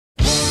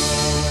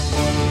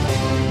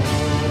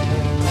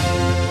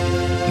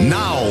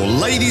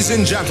Ladies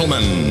and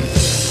gentlemen,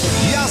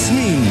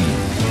 Yasmin,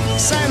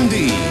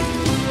 Sandy,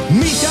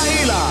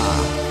 Michaela,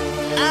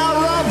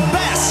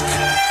 Arabesque.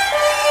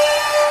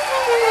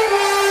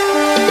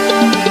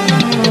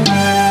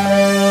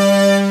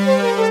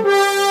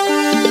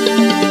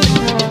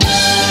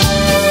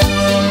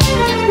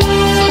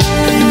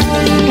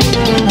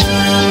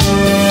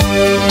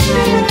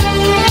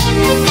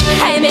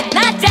 Hey,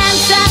 midnight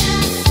dancer,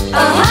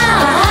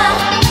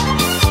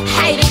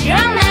 hey, big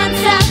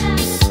romancer,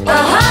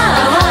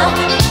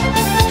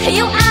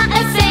 you are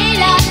a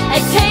sailor, a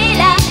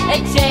tailor, a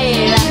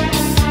tailor.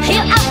 You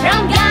are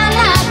from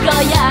Ghana,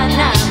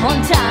 Guyana,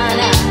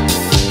 Montana.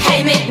 Hey,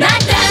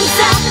 midnight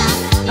dancer,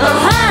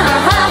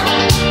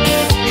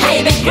 hey,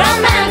 big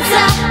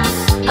romancer,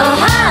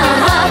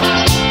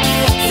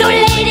 so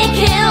lady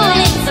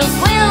killing, so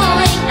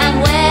swilling and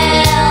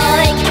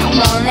welling. Come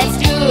on, let's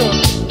do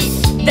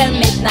the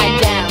midnight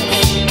dance.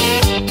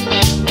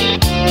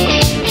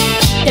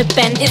 The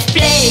band is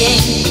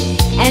playing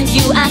and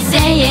you are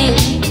saying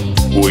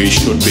we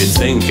should be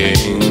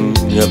thinking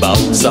about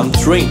some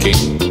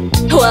drinking.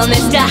 well,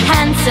 Mr.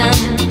 Handsome,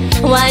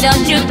 why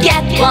don't you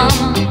get one?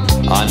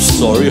 I'm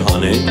sorry,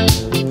 honey,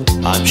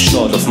 I'm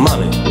short of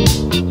money.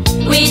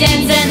 We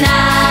dance the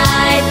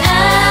night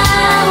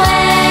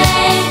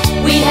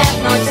away, we have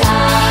no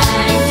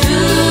time to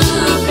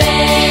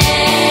pay.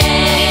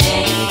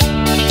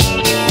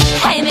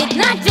 Hey,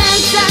 midnight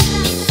dancer,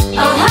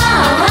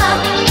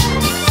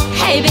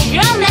 hey, big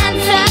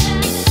romancer,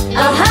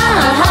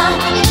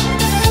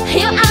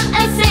 you are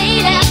a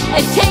sailor,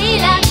 a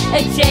tailor,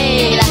 a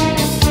tailor.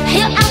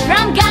 You are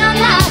from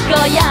Ghana,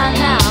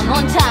 Guyana,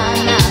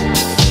 Montana.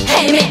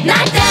 Hey,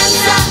 midnight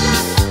dancer,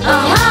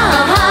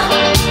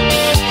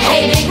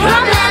 hey, big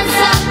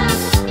romancer,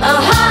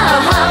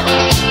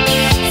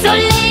 so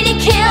lady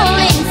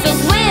killing, so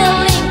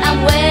willing and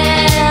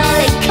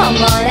willing. Come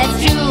on, let's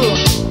do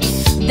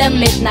the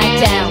midnight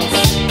dance.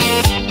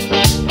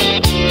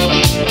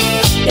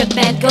 The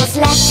band goes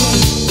Latin,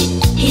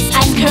 his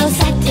eyes curl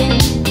satin.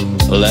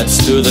 Let's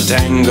do the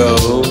tango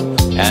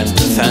and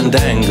the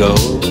fandango.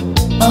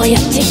 Oh, yo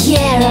te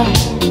quiero,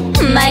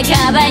 my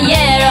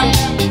caballero.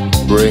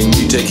 Bring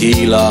me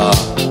tequila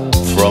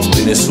from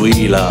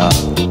Venezuela.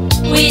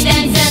 We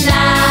dance the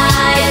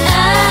night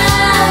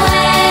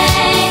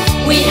away,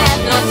 we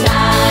have no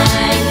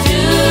time to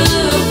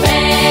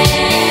pay.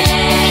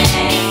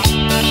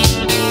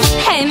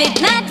 Hey,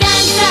 midnight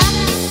dancer,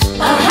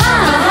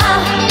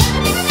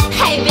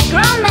 hey, big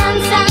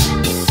romancer,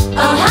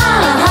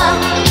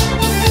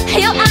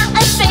 you are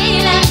a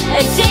sailor,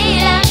 a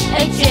tailor,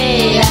 a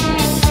tailor.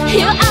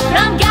 You are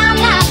from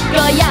Ghana,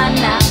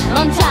 Guyana,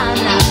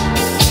 Montana.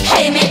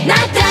 Hey,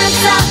 midnight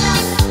dancer,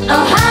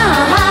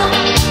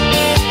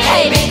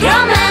 hey, big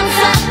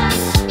romancer,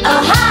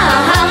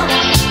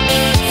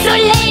 so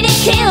lady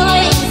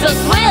killing, so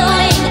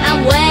thrilling and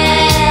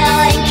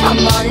welling.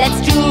 Come on, let's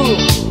do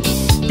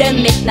the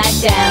midnight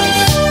dance.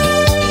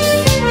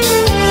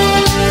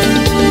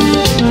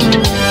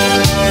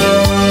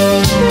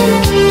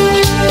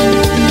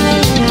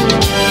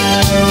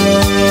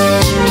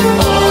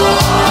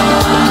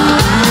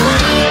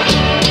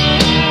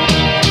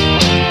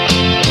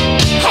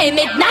 Hey,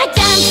 midnight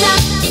dancer,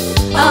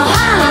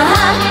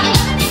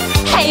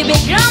 hey,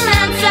 big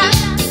romancer,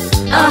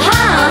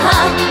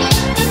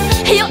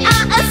 you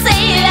are a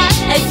sailor,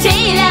 a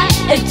tailor,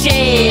 a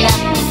tailor.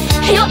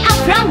 You are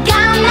from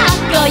Ghana,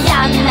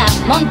 Guyana,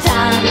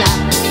 Montana.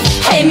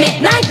 Hey,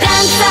 midnight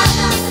dancer,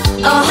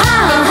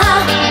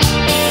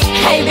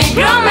 hey, big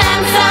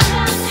romancer,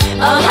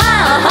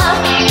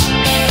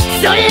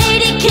 so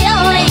lady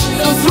killing,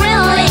 so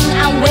thrilling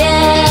and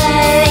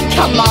willing.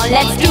 Come on,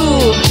 let's do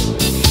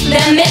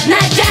the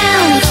midnight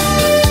dance.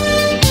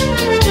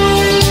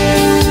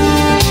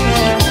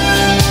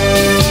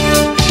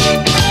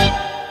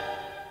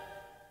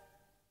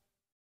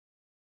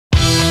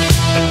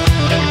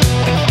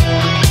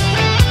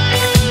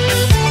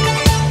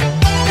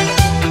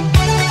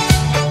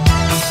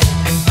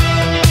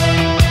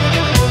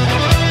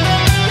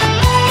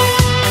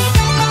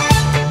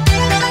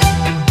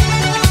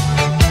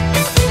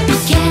 Be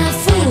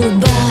careful,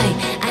 boy,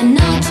 I'm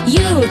not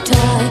your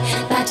toy,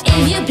 but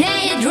if you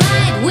play it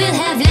right, we'll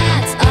have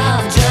lots of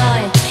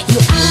joy. You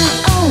are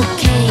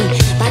okay,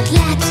 but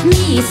let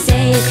me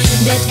say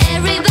that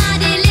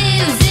everybody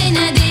lives in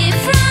a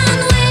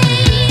different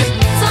way.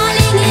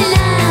 Falling in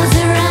love's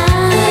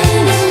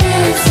around,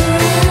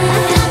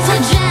 not for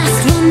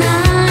just one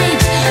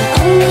night,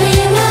 only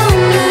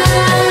one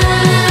night.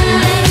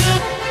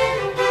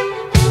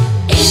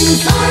 In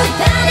for a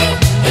penny,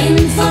 in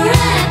for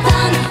a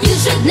pound, you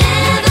should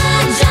never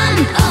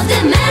jump off the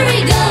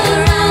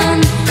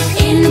merry-go-round.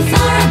 In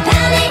for a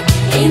penny,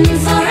 in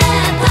for a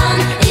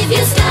pound, if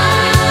you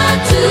start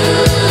to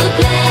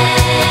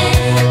play,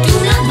 do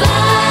not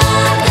buy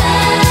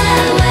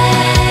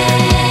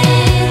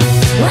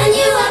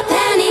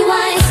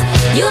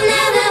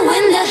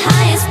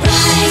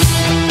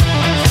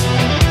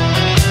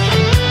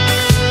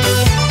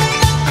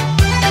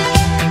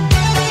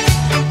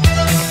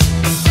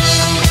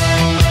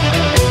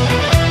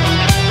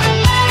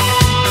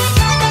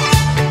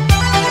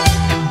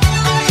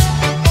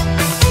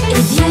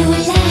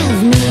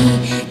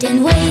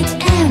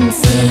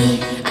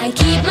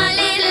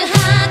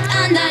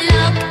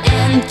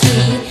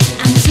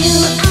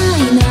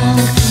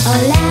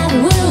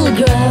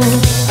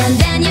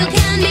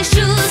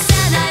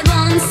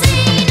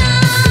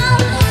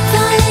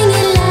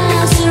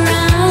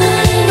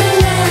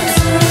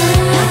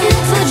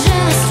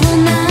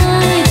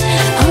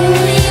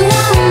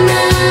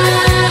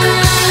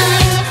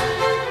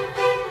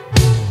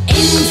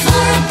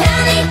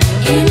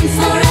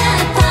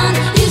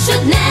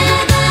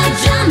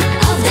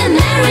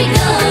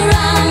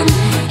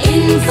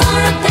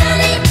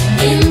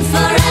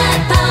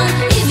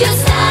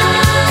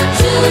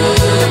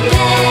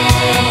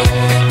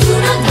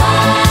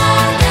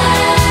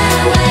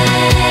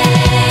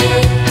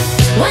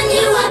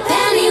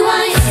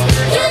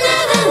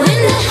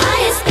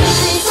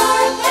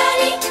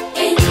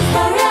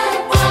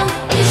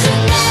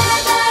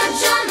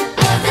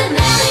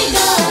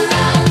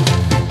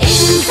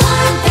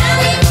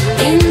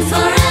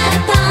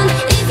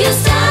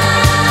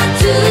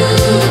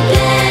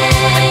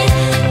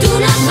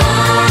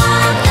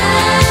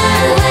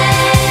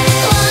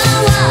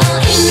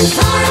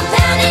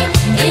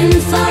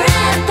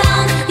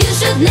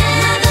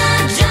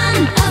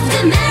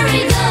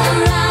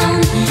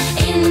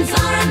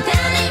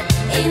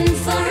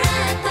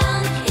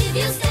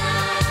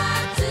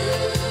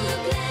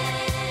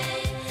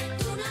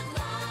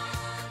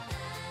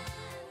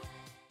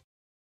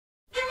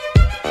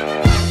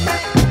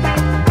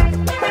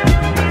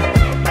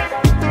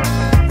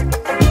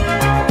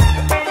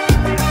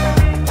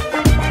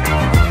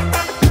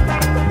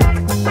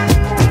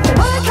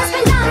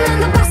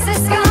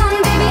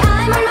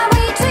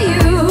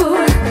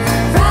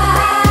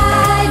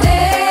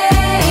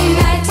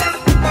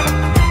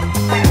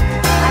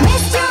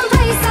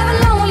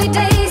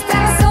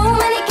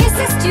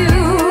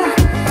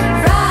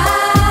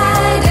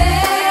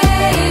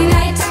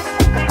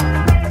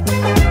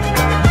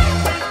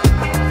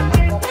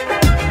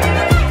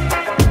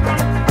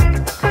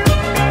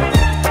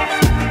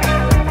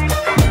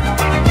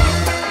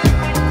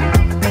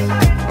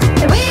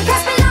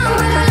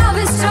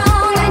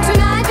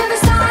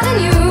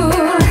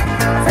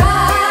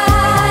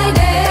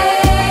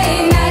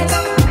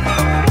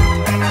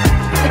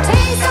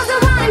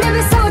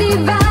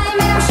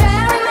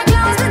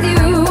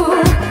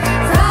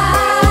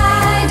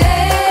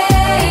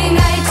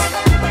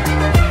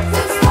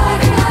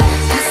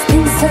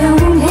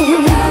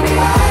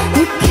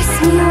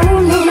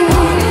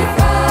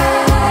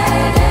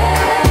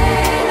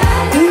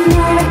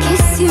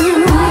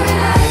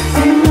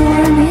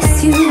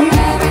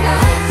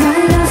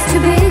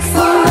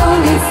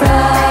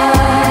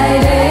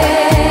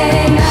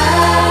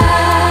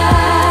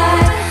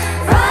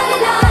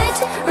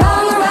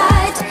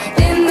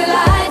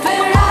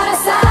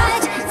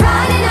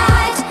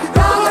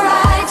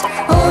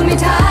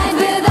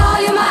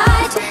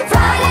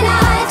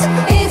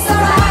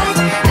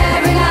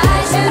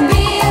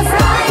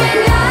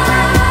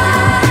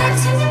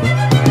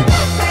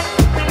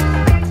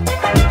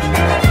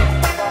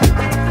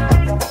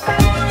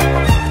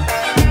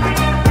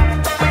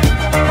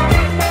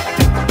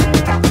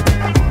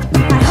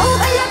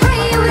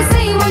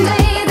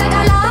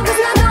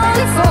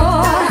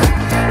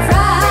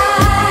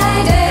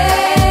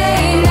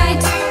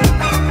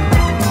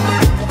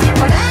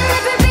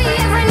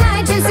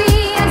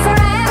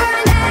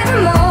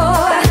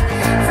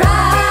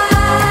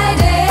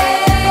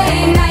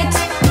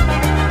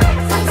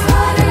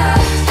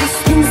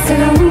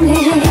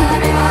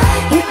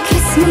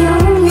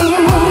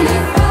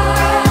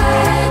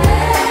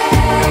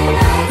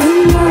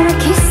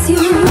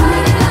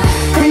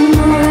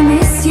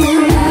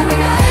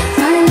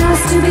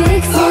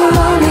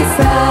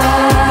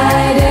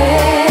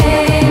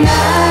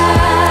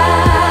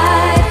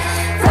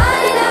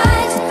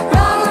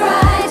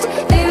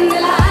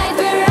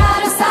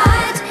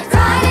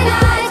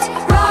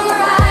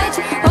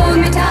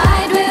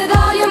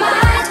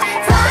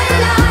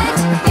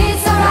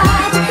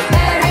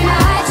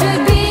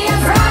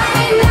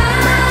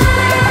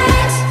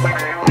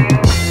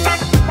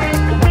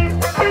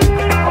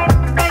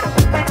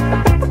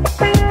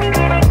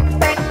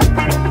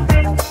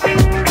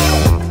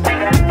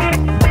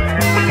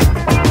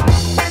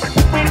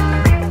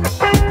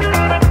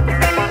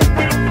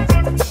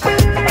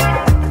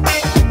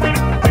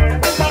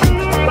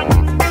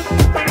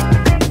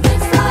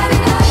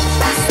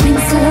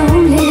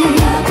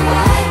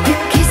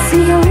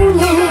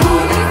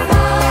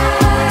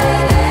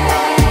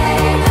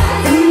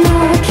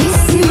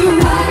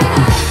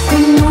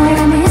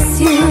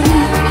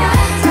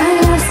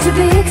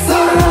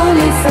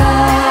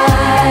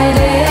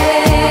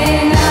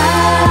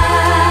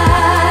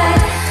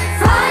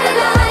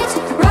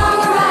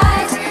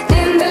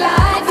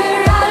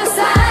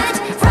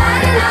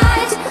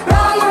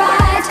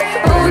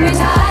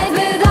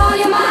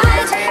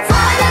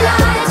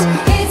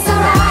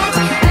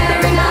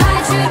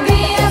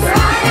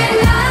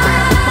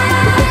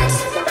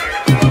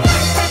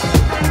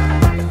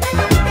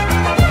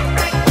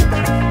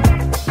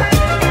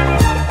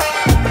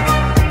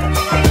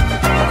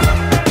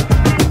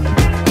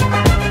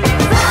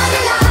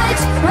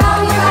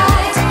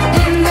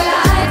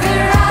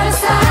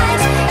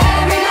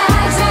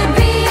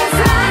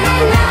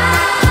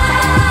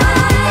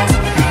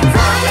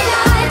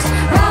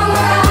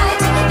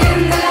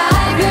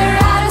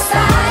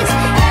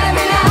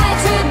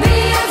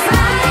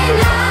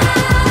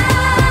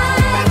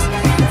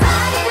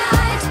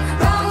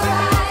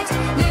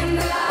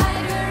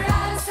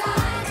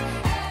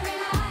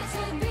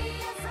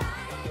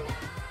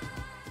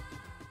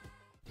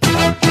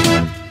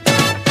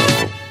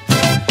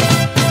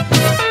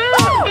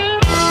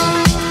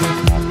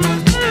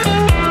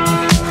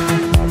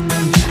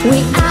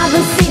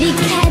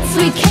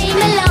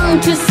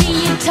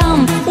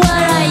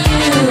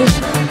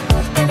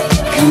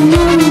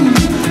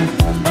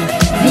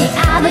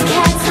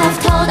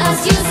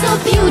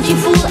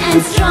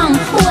and strong.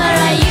 Where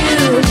are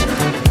you?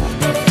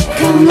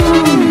 Come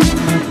on.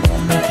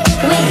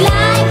 We'd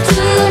like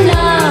to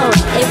know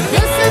if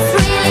this is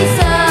really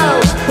so.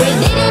 We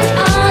didn't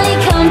only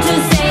come to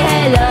say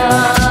hello.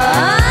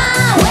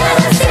 We're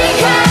the city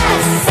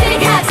cats, city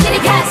cats, city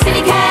cats,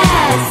 city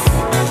cats.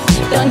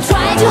 Don't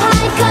try to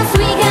hide 'cause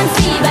we can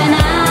see by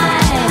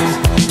night.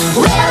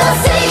 We're the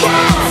city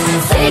cats,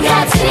 city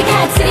cats, city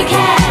cats, city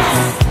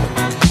cats.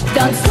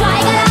 Don't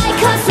strike a light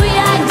 'cause we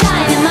are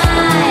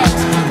dynamite.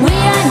 We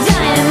are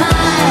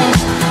dynamite.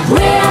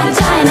 We are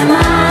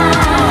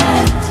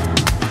dynamite.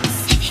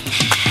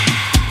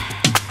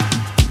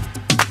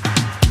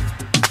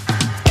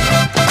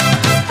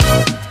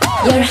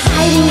 You're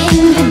hiding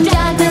in the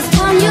darkness,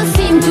 Tom, you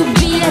seem to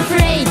be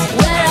afraid.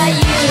 Where are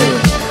you?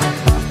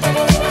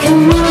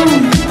 Come on.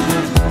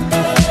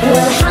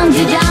 We'll hunt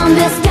you down,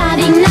 we're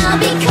starting now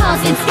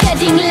because it's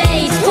getting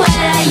late.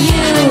 Where are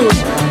you?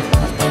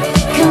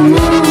 Come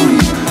on.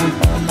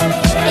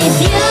 If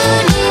you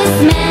this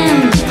man,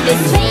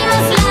 this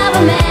famous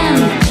lover man,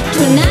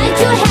 tonight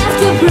you have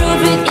to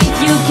prove it if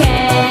you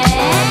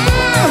can.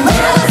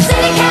 We're the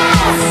city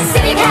cats,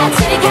 city cats,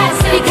 city cats,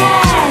 city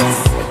cats.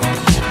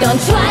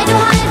 Don't try to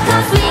hide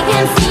 'cause we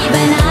can see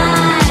by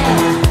night.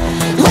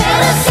 We're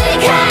the city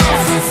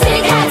cats,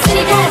 city cats,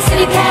 city cats,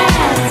 city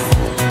cats.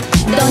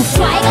 Don't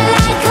strike a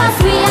light 'cause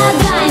we are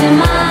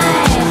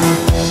dynamite.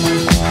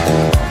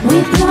 We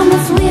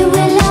promise we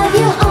will love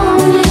you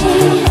only.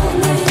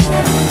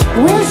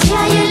 We'll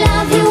share your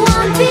love, you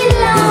won't be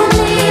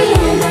lonely.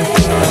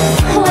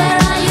 Where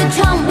are you,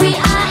 Tom? We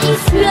are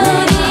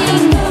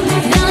exploding.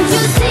 Don't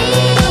you see?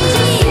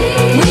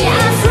 We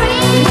are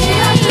free.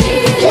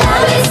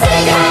 Love is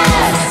city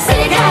cats,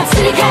 city cats,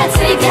 city cats,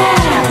 city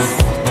cats.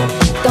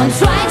 Don't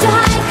try to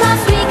hide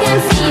 'cause we can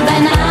see by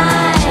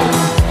night.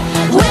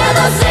 We're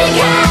the city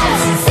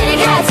cats, city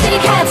cats, city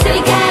cats,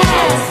 city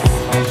cats.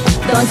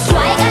 Don't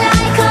strike a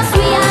light 'cause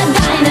we are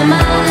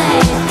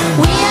dynamite.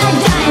 We are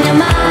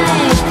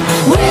dynamite.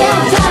 We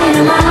are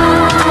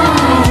dynamite.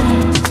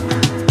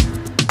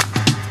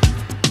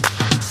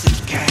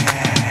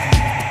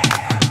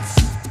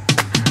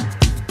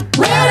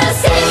 We're the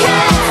city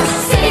cats,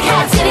 city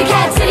cats, city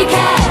cats, city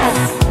cats.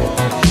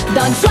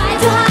 Don't try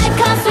to hide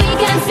 'cause we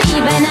can see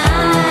by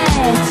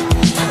night.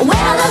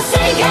 We're the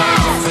city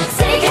cats,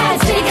 city cats,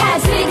 city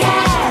cats, city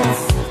cats.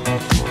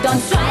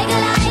 Don't strike a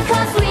light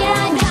 'cause we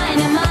are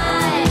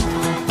dynamite.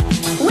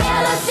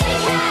 We're the city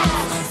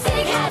cats,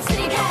 city cats,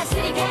 city cats,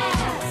 city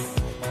cats.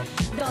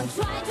 Don't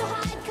try to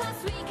hide 'cause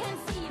we can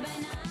see by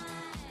night.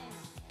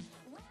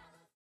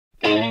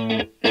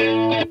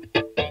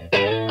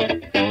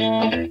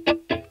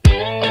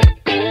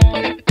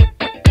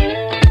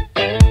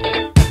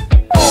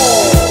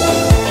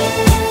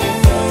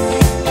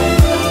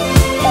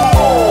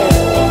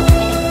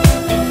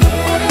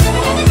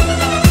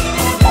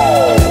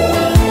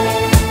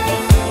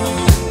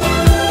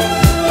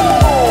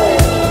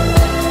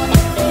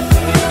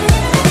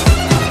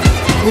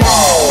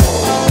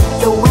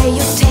 The way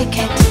you take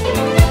it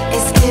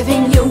is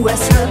giving you a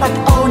thrill, but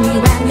only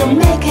when you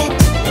make it.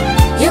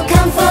 You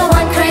come for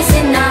one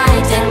crazy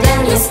night and then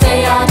you stay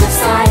out of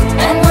sight.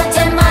 And what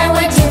am I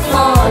waiting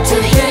for? To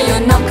hear you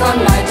knock on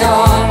my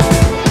door.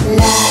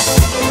 Love,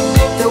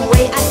 the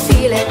way I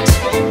feel it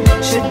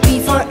should be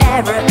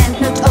forever and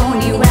not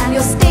only when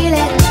you steal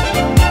it.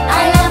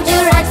 I loved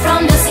you right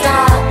from the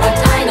start, but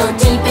I know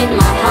deep in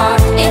my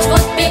heart it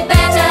would be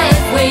better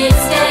if we'd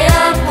stay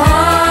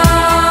apart.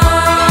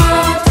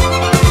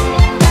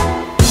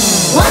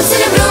 Once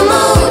in a blue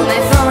moon,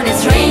 my phone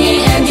is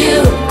ringing and you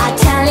are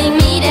telling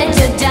me that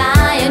you're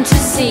dying to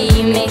see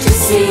me, to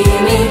see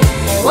me.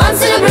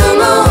 Once in a blue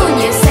moon,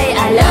 you say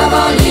I love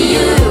only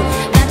you,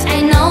 but I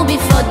know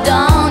before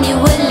dawn you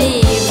will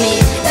leave me,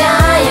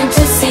 dying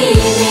to see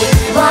me.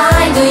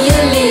 Why do you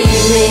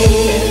leave me?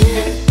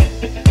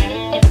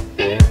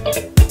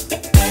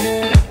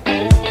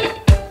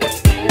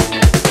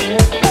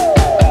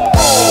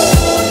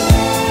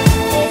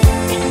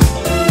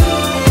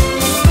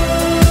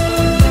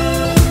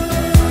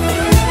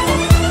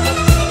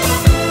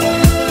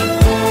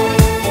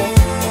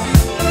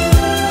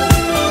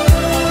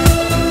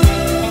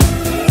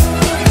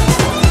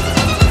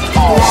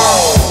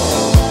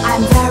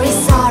 I'm very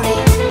sorry.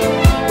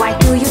 Why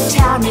do you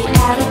tell me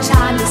every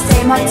time the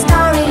same old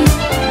story?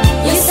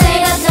 You say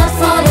that not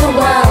for the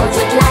world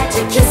you'd like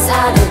to kiss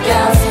other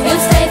girls.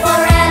 You'll stay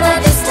forever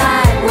this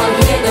time, we'll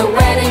hear the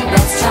wedding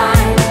bells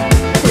chime.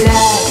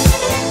 Love,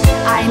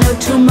 I know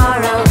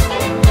tomorrow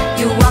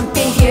you won't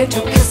be here to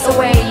kiss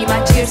away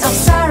my tears of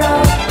sorrow.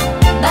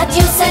 But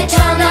you say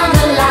turn on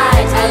the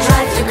light, I'll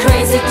drive you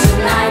crazy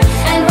tonight.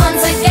 And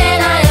once again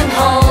I am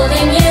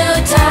holding you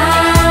tight.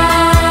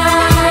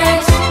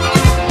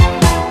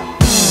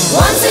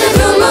 Once in a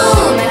blue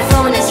moon, my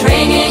phone is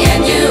ringing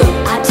and you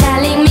are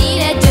telling me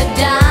that you're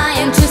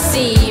dying to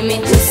see me,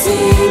 to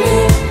see me.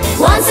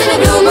 Once in a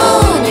blue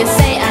moon, you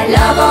say I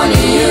love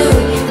only you,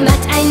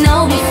 but I know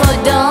before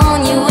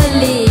dawn you will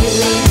leave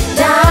me,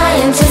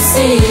 dying to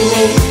see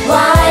me.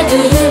 Why do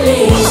you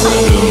leave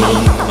me?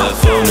 My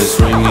phone is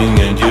ringing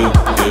and you're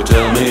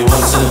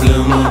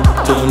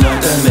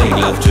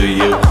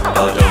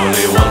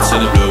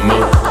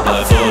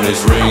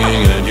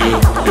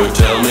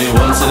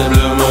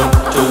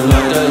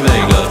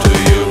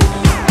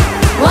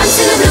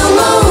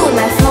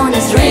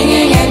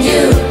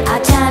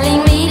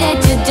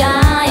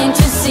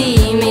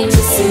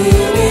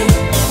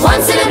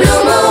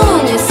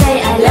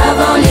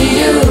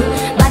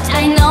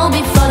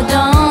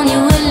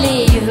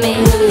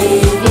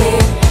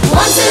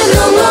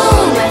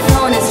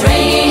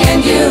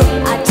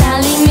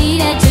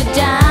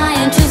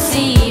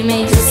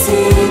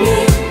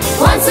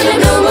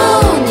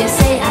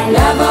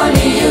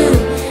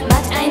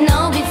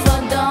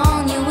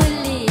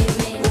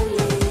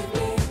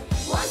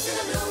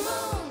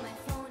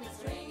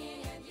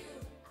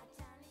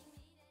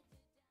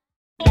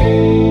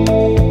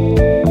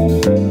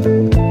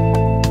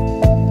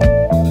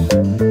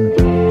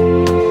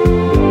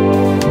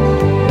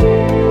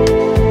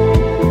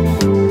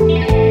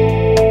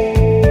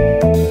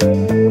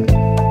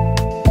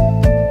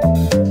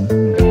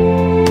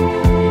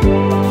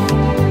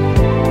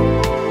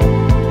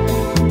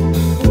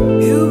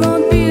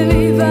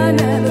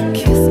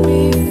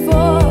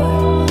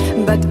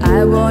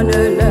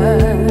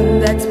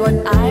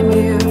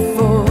here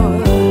for.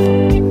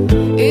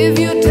 If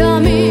you tell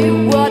me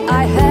what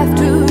I have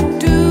to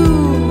do,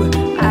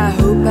 I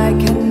hope I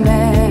can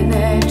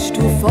manage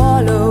to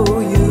follow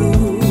you.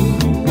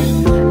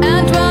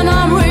 And when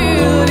I'm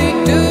really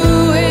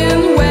doing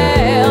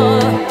well,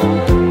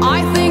 I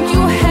think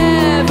you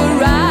have a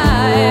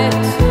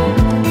right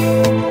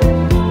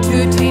to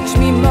teach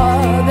me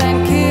more than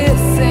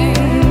kissing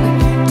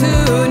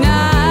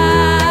tonight.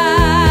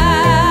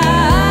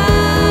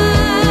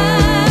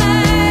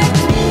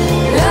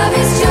 Love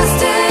is just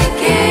a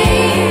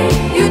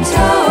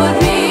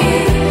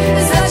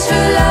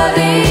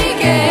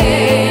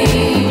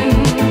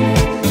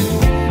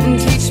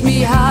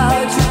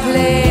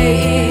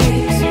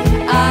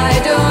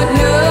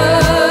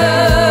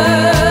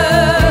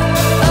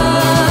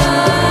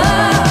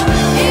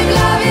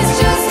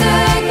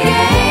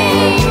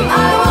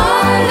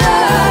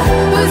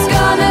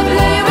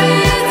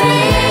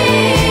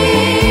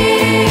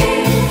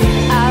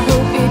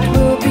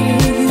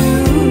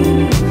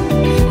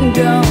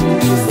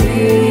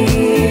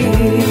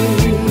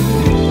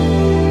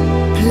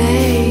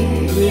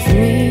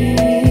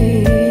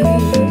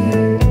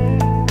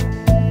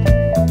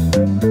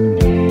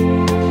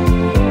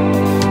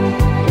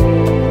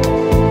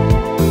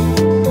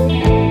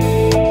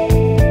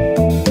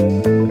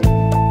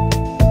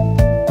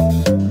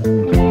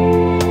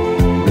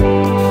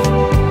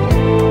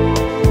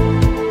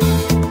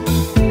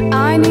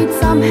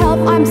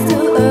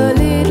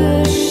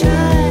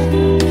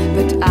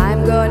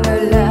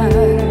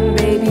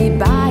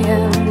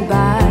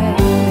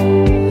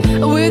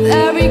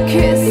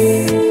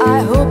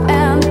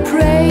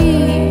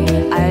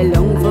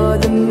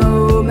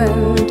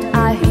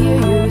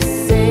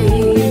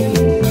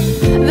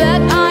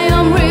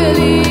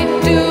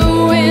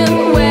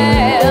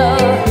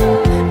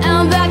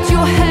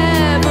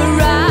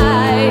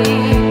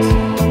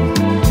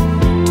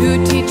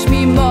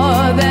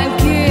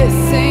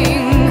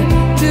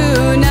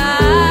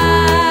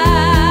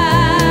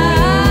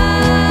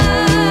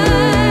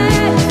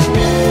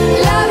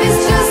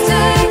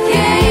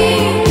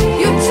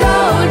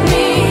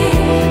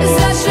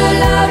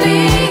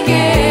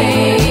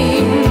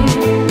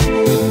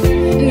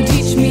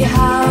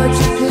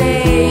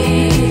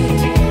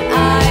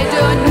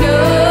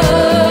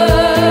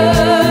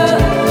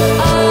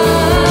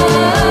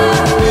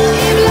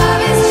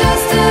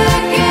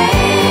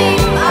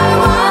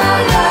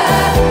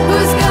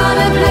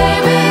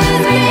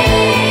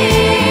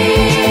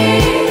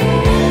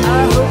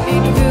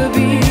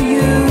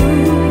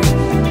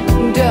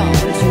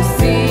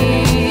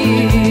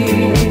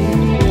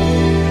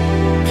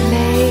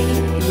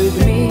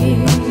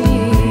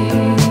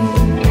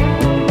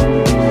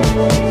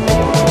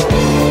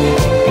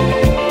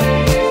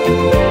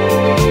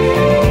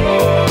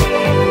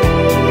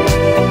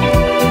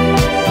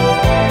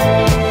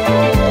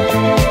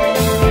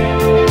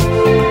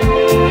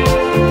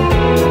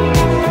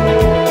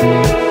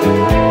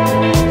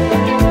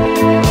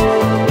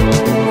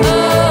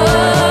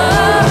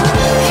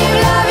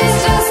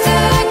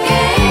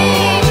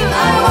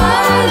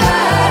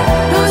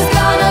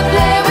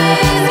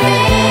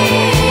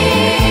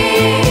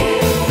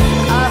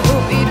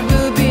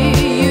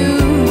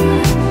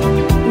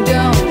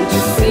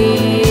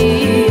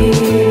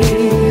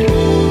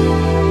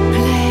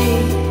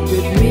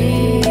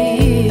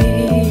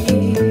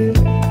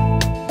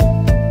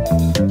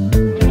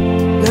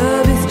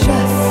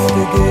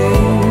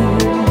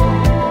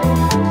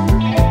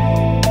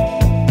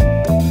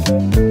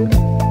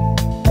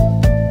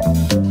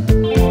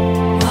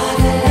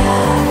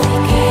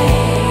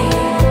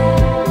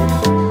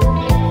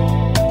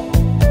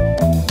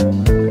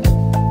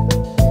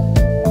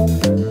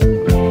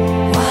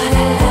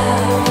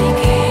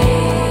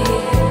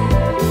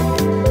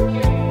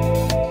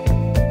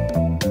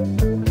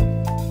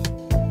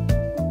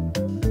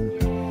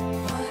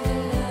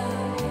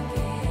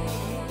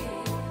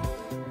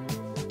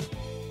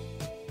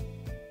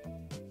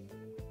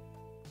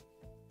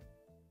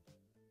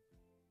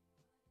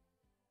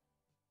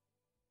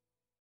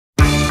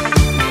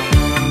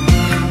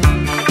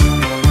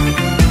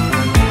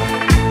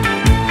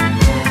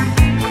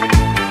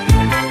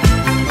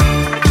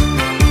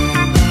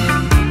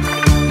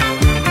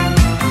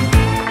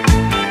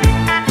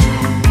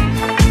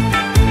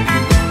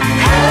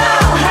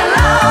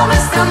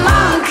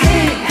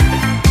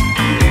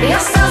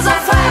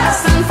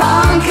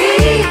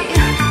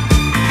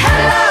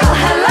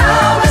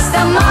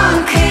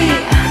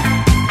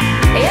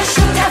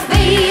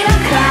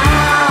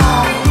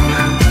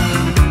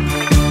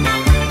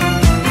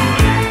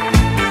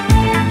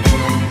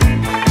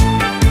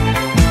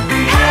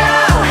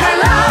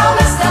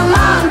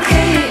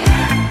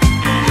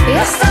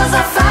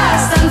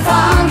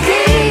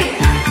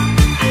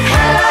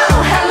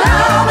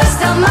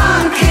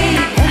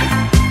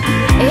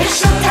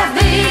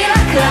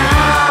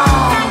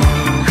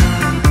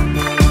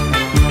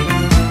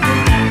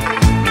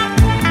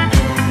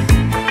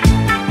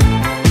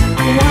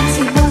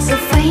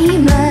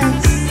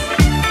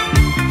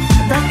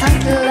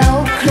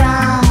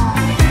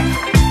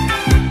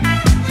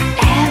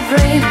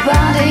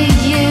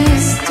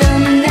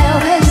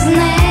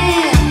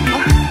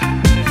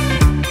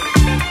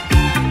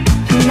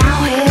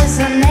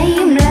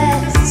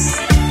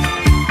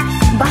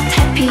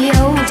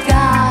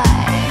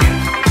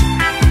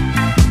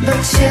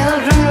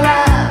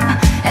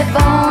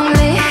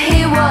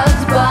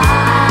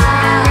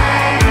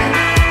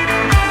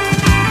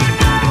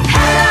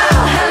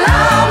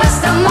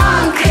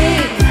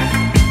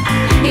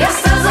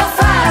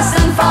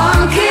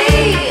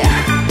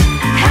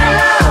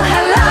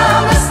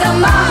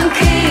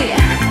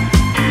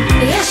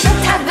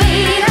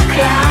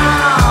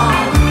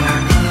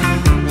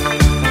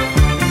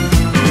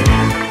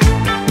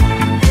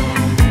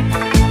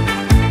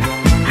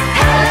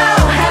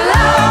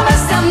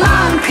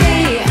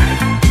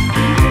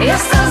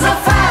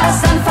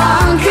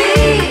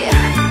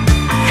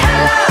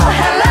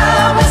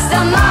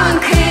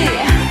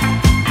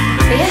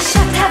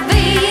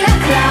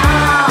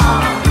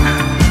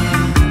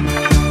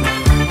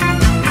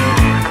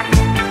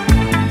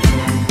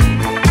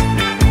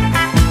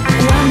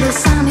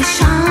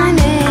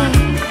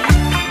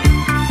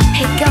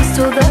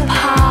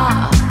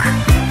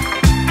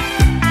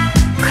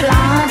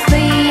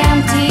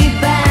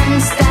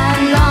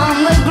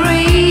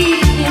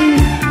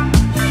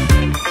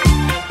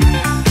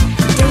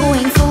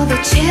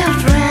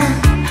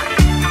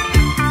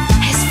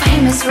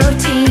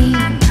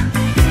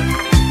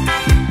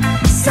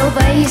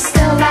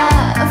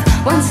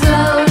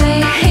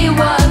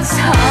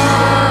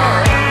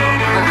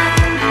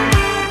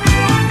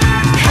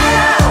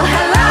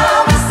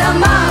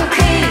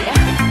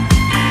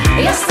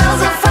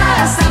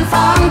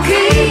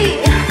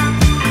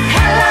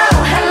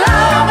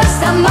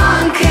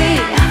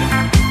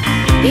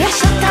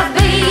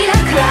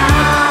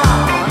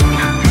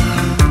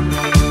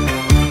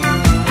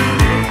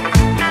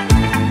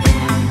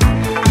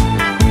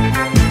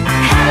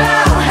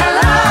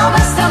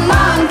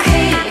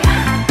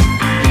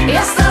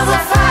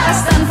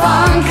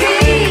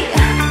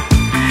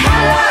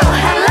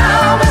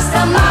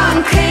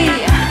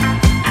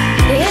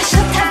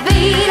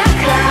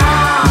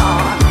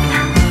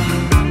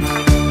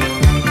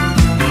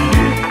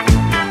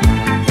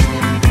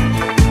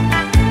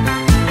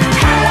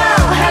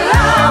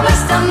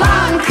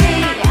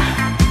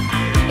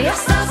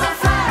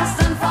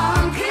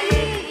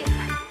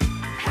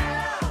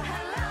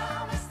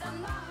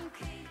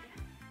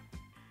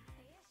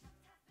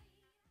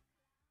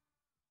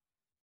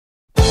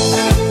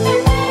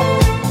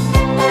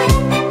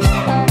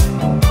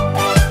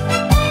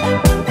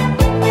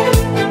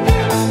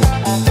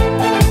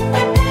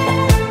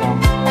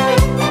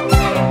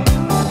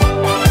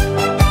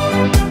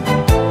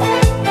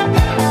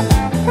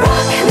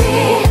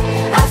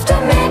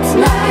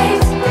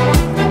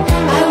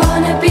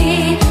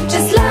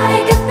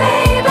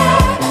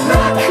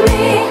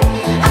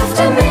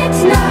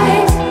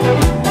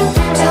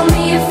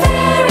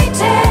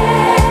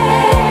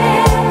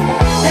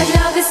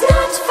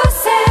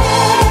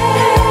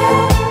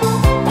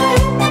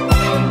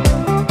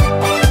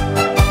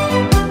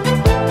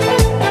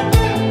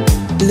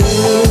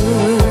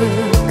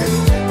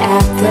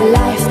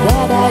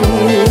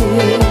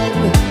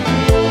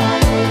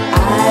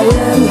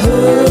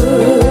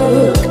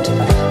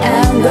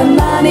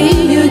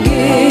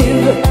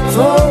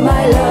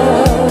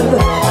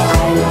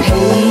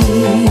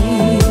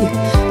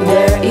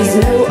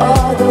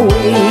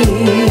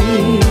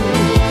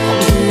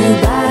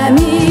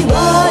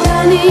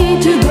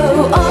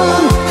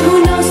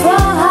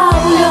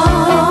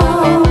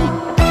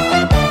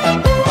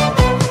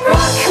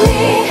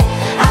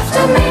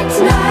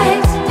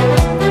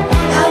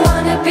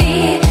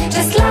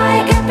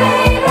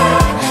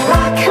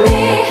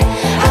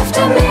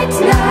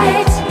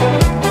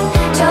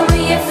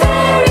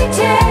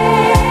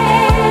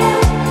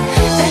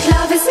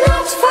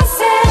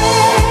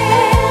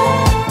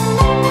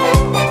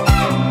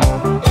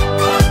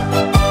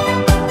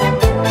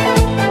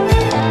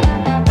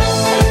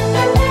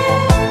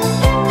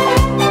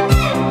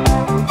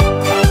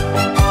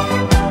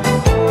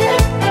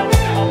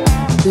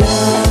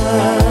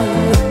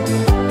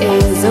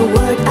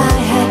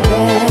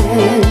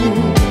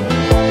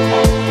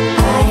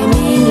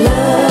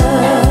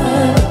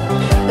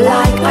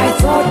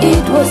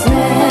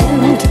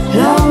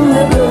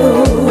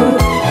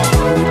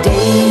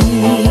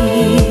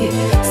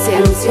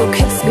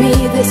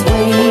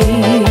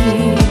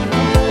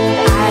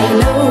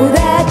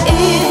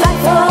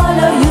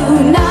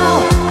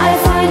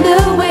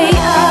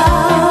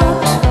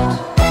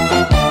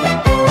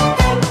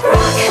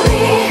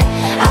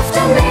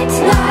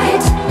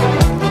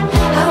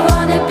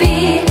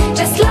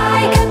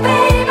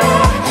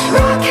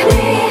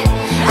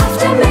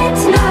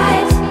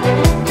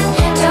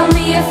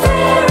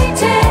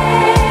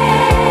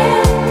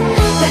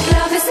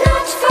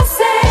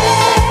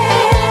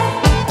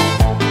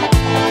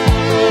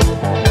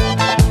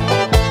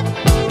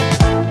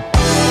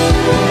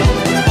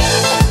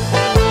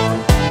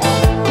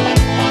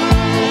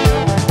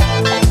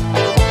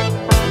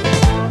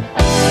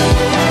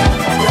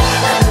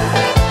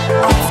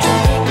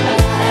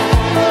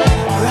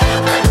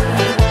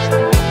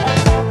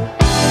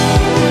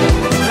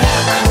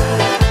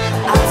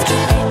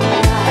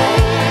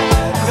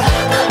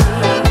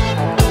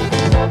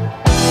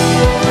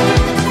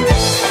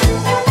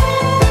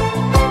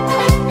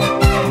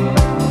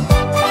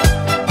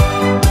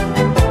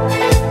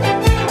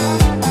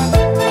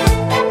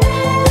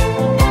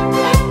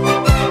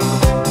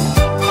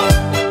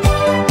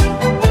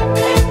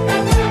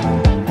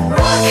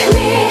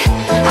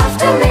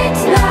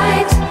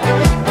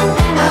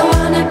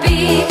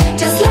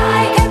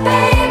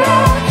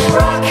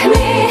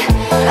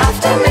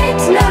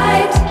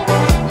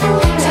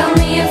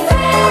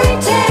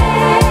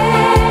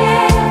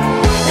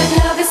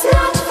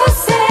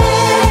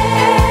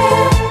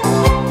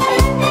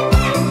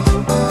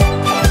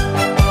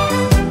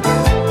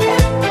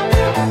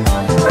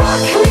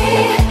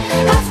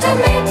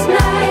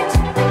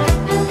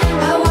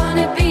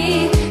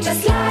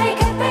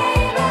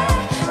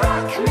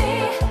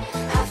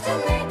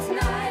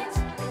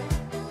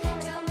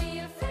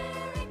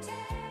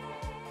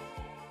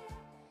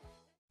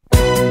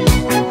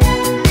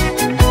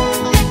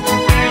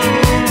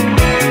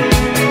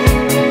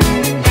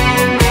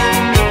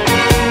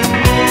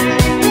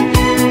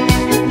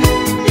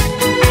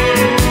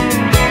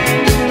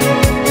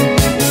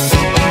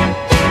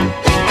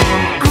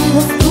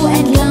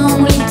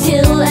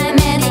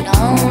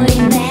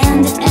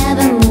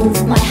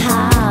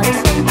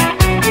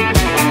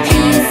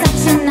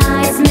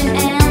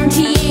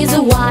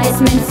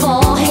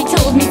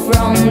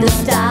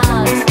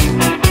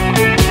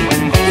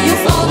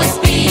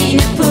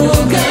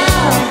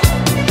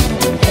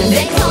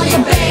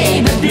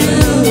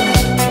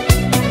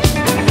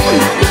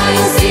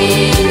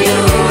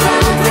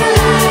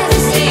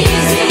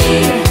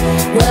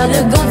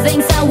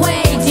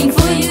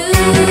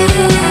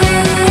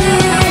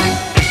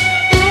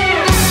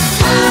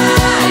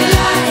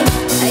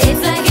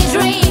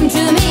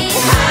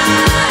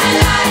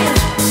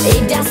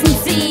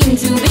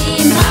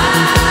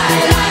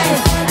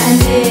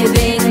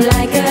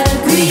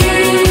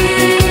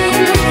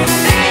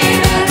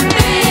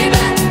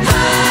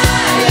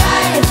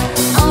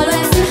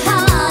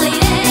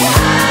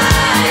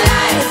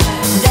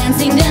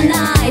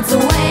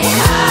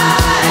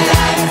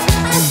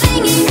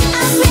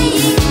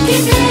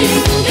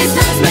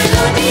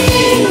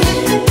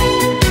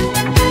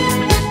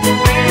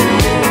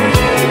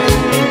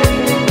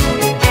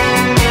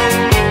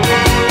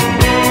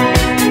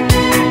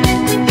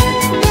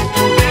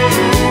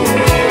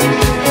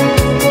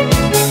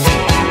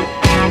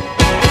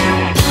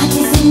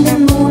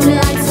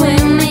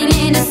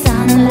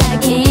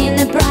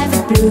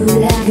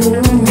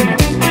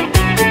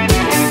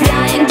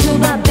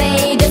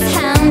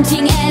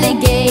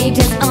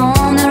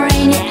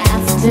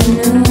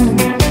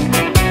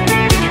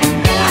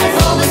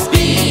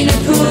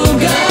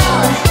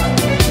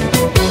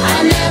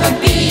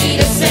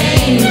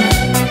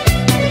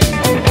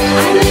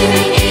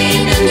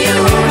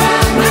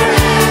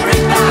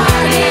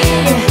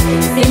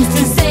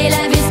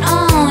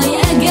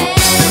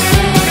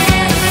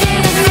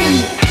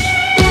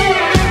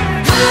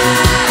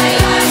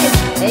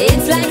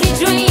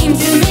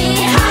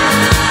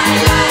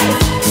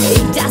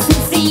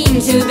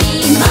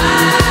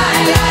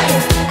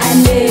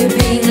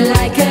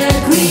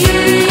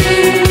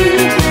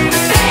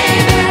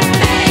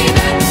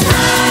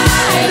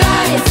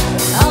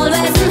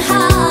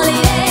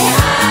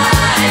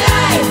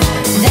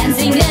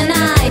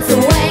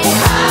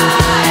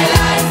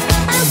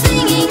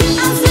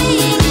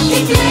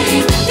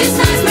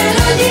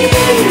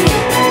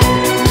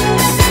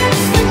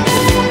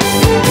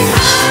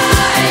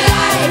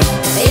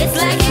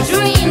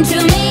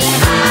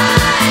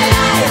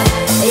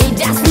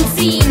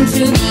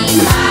to be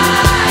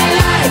my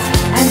life.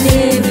 I'm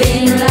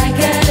living like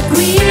a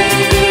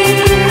queen.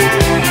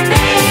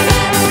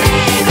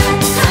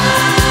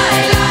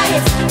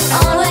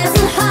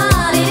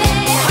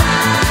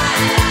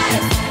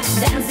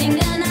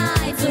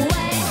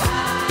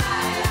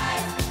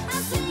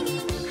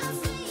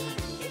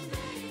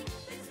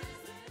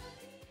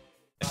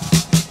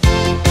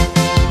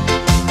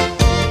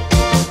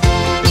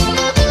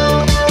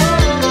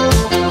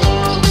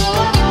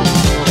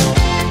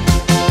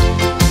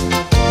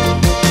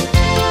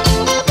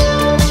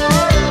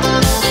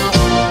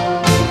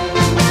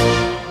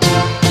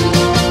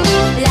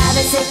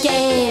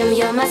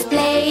 must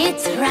play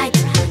it right.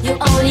 You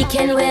only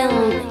can win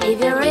if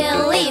you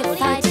really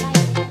fight.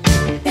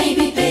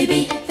 Baby,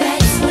 baby,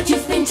 that's what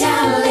you've been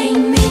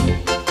telling me.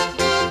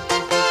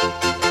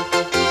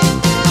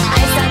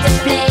 I started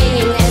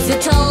playing as you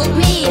told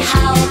me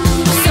how.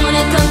 So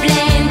don't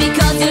complain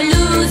because you're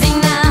losing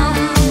now.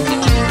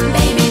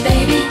 Baby,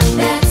 baby,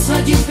 that's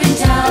what you've been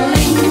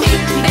telling me.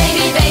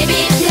 Baby, baby,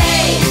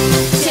 play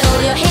till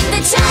you hit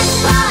the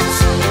jackpot.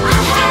 I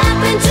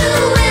happen to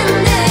win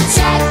the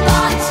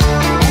jackpot.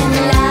 And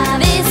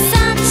love is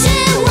such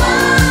a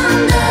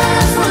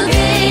wonderful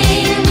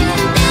game.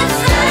 The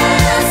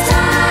first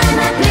time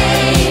I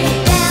play,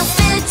 there's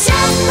the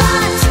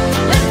jackpot.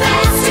 The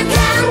best you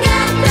can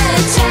get the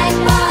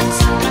jackpot.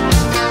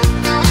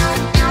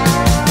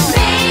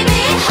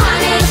 Baby,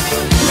 honey,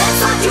 that's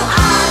what you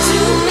are to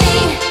me.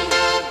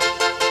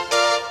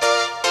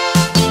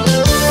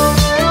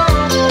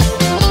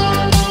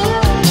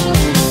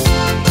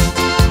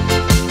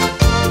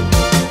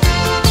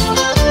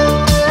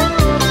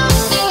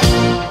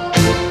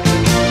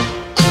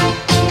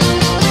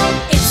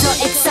 It's so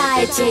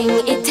exciting,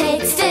 it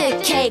takes the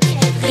cake.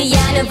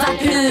 Rien ne va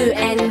plus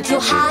and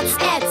your heart's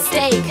at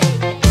stake.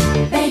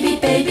 Baby,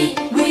 baby,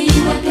 we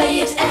will play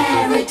it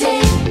every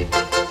day.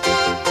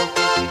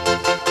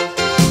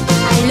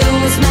 I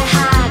lose my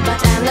heart, but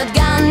I'm not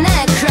gonna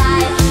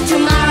cry.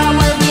 Tomorrow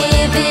we'll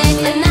give it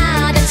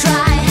another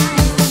try.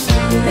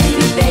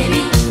 Baby,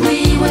 baby, we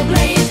will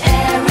play it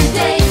every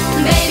day.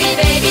 Baby,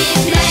 baby,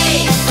 play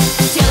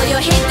till you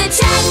hit the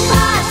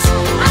jackpot.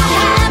 I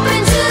happen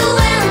to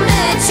win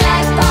the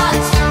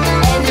jackpot.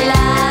 And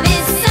love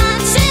is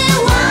such a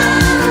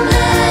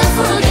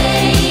wonderful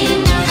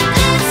game.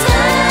 The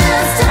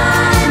first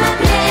time I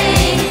play,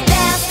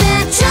 there's the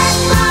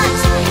jackpot.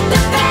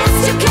 The best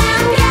you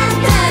can get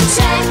the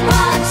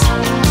jackpot.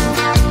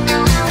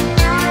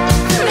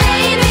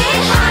 Baby,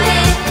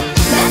 honey,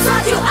 that's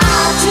what you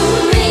are to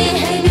me.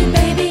 Baby,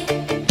 baby,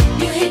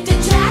 you hit the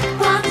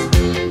jackpot.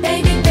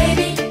 Baby,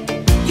 baby,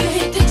 you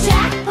hit the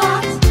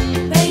jackpot.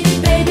 Baby,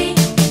 baby,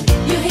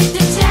 you hit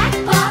the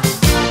jackpot.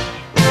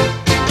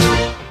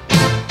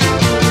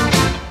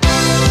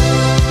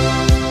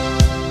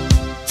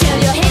 Till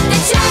you hit the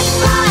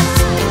jackpot.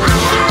 I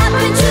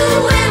happen to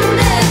win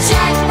the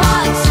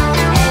jackpot.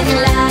 And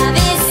love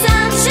is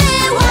such a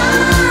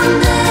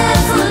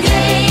wonderful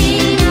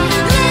game.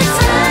 The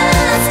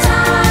first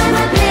time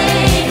I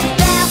play,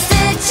 there's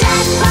the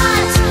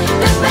jackpot.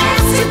 The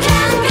best you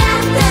can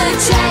get the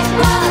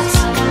jackpot.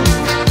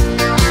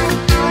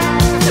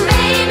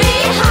 Baby,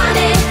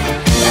 honey,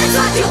 that's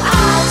what you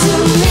are to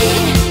me.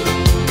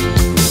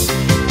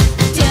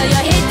 Till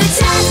you hit the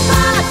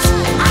jackpot.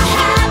 I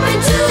happen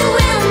to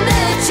win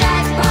the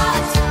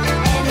jackpot.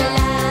 And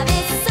love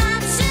is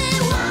such a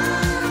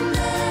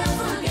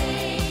wonderful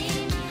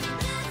game.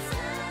 The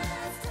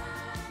first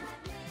time I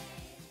play.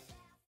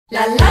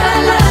 La la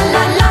la la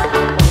la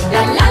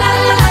la la la la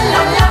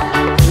la la.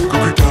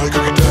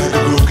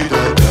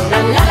 La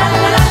la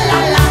la la la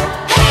la.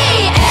 Hey,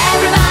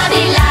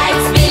 everybody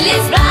likes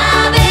Billy's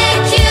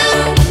barbecue.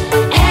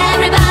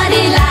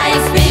 Everybody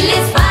likes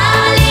Billy's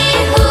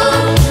ballyhoo.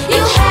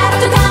 You have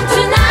to come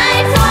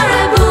tonight for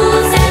a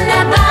booze and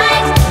a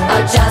bite,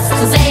 or just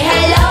to say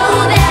hello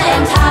there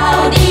and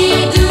howdy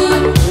do.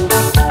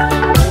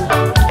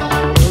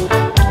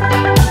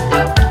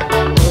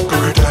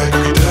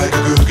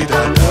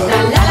 La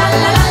la la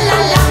la la la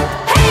la.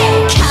 Hey,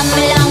 come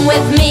along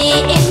with me,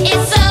 it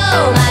is so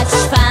much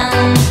fun.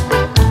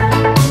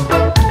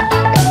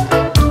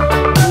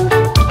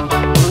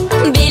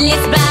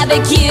 Billy's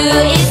barbecue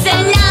is the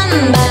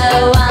number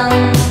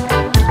one.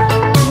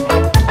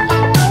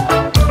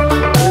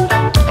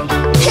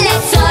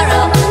 Let's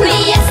sorrow, me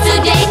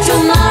yesterday,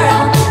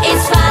 tomorrow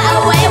is far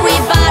away. We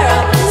borrow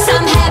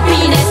some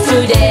happiness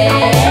today.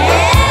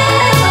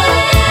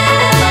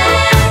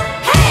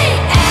 Hey,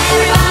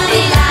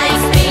 everybody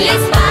likes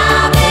Billy's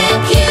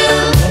barbecue.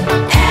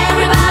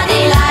 Everybody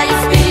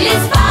likes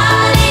Billy's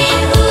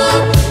ballyhoo.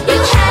 You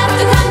have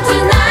to come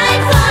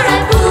tonight for a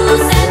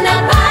booze and a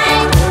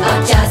bite, or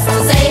just to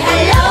say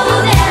hello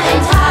there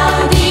and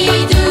howdy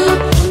do.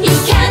 You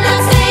cannot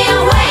stay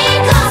away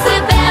 'cause the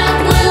band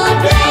will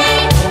play.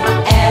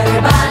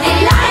 Everybody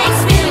likes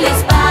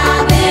Billy's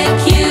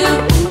barbecue.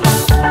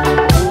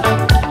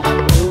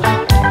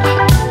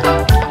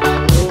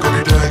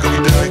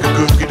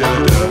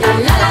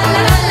 La la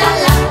la la la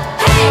la.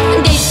 Hey,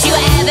 did you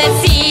ever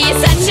see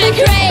such a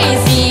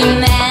crazy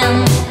man?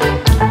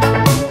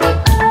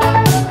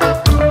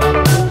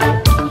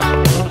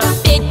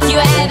 Did you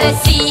ever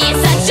see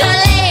such a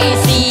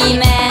lazy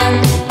man?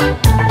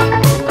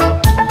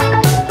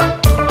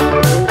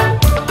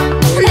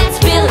 That's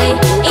Billy.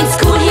 In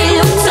school he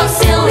looked so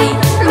silly,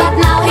 but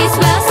now he's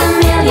worth a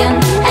million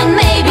and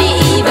maybe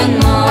even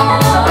more.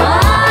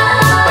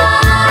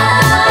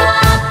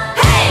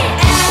 Hey,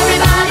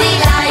 everybody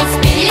likes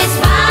Billy's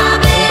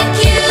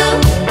barbecue.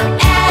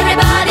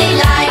 Everybody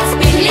likes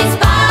Billy's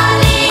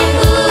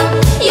ballyhoo.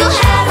 You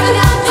have to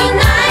come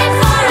tonight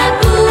for a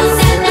booze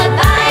and a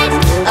bite,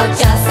 or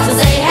just to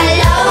say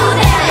hello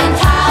there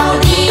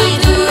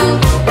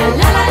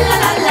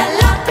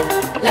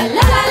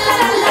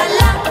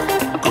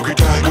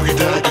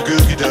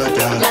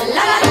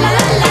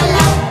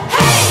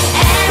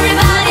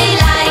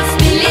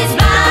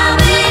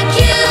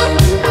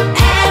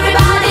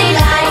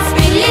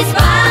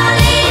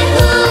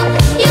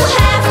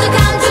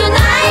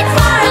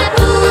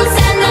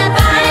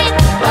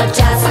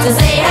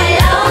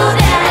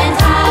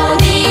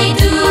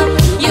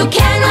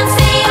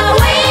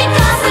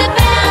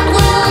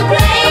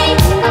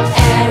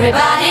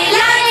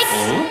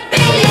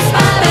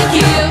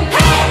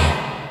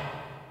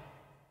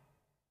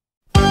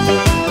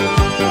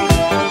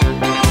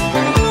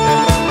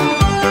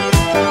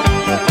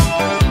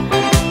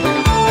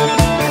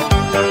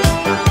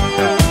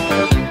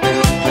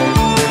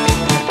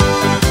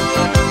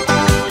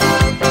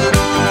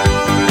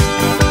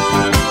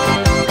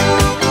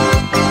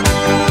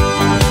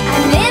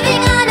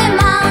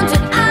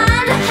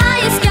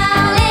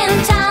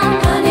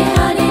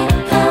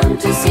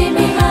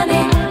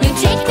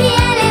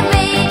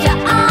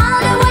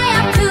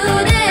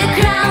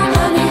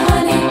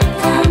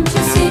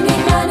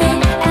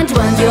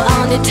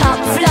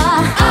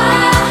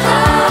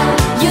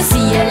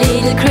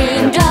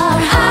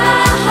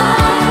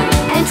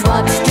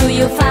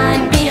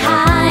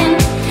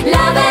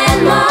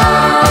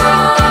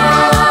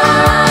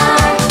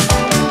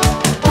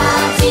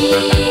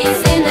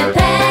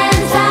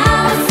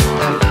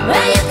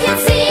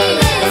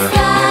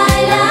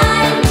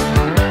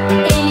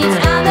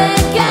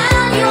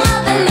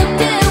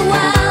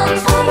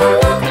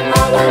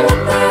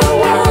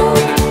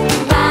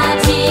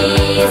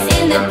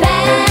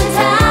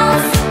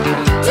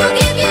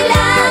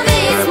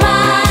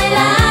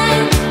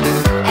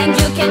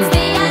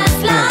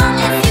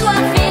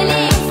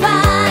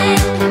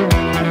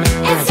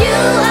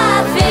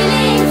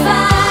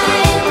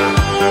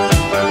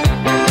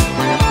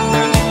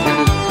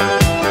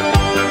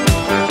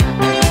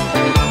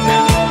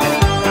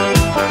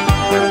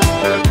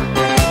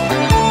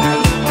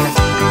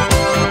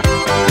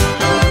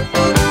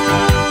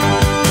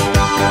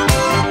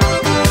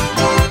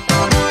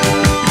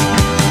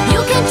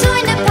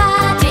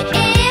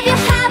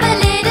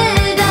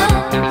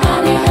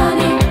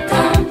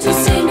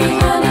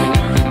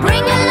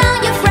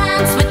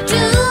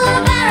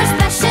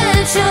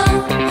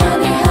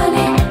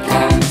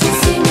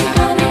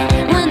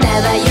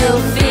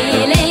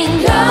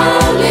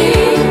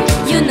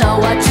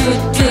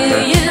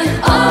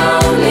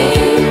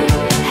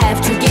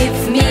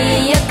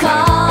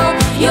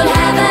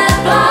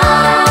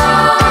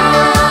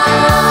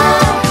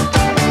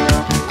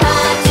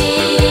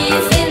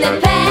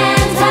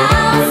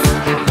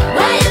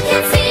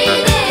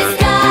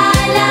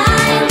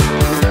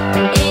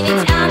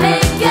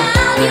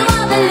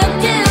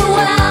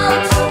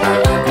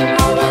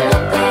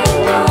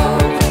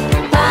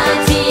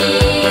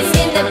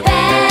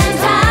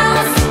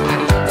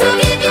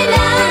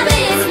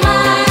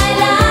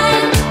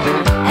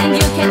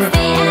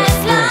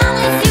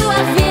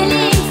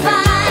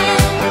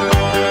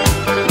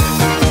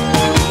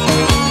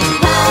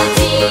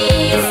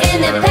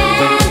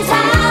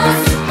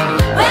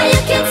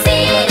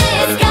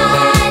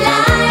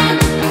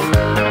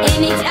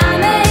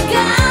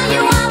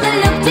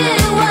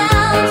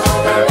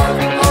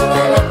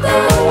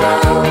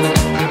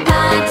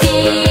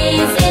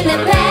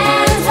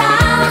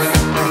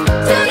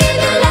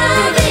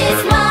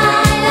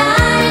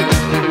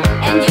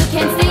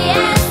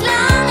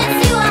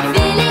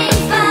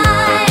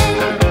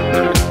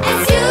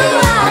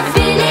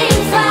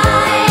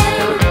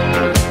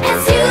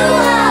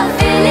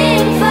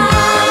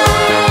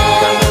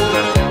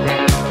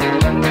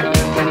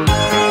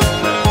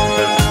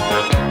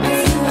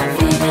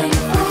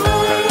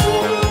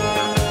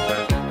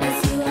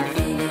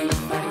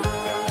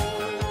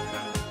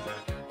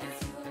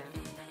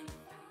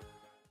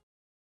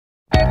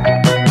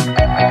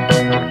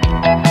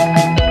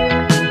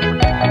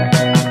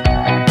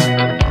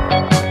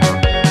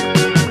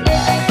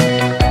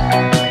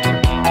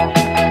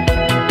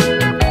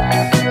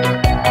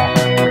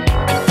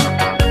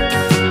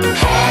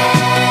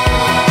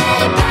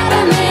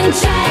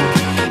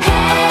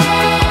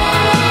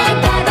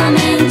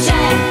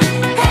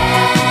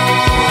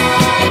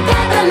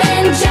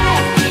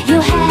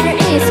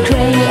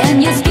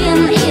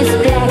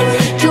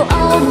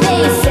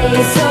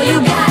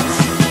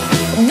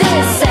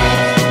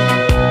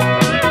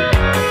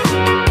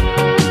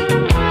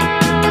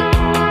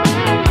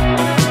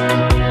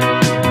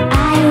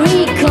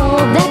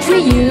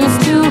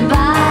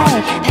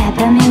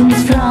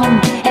dreams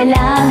from a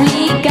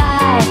lovely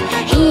guy.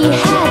 He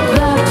had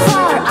worked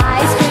for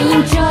Ice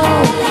Cream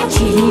Joe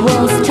till he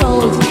was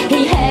told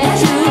he had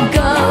to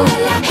go.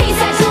 He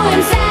said to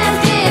himself,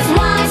 this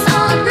wise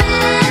old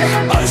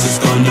man, Ice is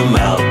gonna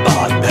melt,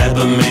 but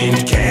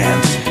peppermint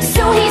can't.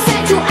 so he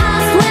said to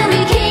us when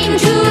we came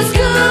to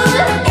school,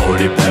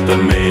 Only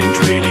peppermint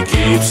really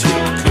keeps you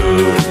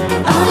cool.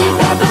 only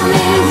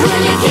peppermint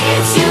really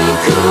keeps you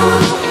cool.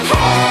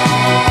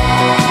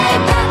 Hey,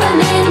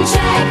 peppermint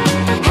Jack.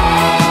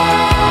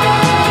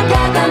 Hey,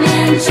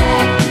 peppermint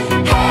Jack.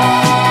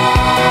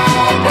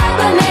 Hey,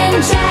 peppermint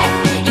Jack.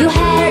 Your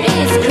hair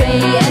is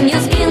gray and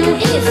your skin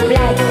is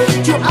black.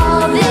 To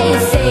all they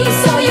say,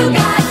 so you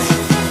got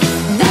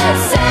the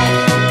sack.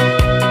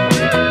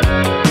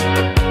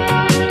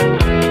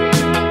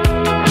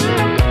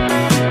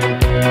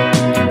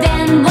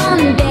 Then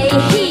one day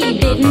he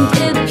didn't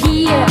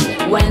appear.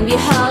 When we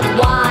heard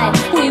why,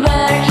 we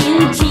were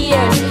in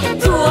tears.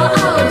 Poor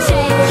old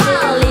Jack,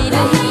 how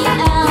little he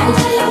earned.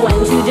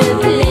 Went to the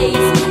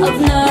place of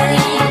no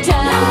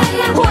return.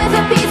 With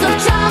a piece of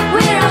chalk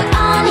we wrote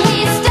on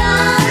his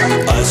tongue,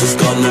 Ice is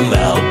gonna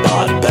melt,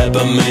 but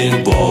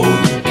peppermint won't.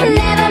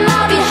 never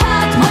more be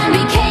hurt when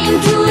we came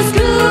to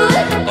school.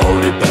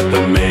 Only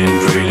peppermint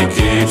really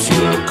keeps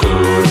you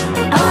cool.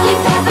 Only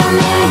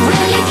peppermint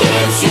really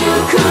keeps you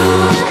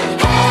cool.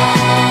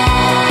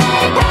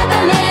 Hey,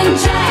 peppermint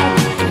Jack.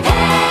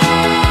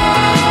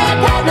 Hey,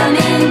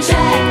 peppermint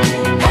Jack.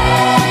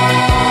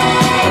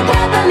 Hey,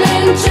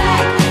 peppermint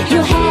Jack.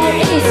 Your hair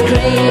is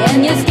gray and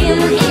your skin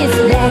is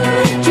black.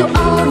 To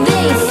all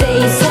they say,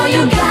 so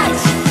you got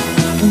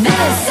the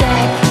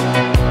sack.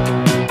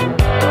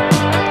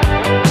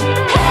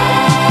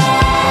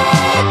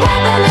 Hey,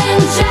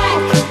 peppermint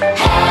Jack.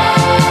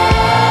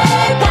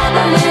 Hey,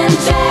 peppermint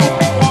Jack.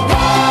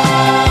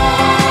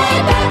 Hey,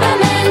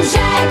 peppermint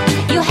Jack.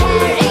 Your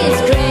hair is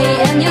gray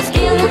and your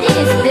skin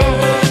is black.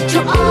 To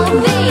all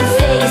they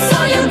say, so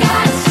you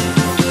got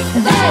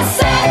the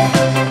sack.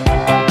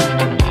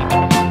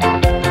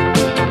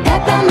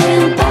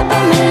 Peppermint,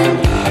 peppermint,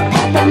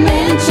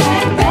 peppermint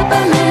Jack.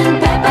 Peppermint,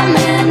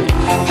 peppermint,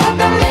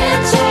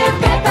 peppermint Jack.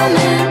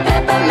 Peppermint,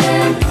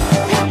 peppermint,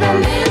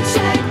 peppermint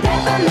Jack.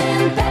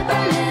 Peppermint,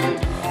 peppermint,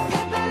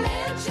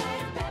 peppermint Jack.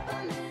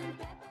 Peppermint.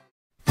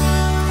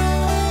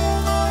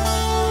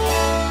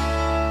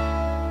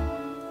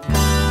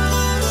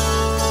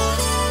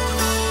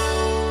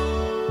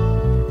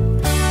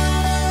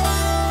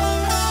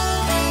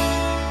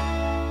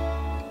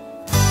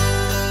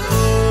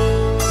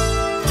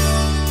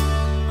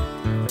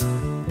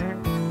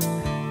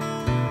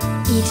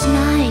 Each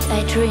night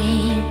I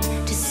dream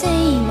the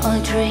same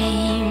old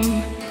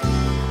dream.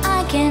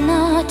 I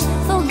cannot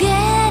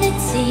forget, it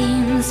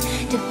seems,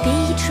 the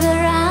beach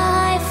where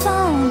I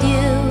found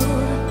you,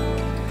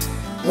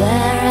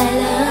 where I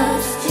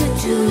lost you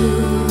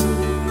too.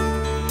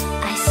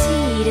 I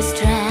see the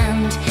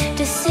strand,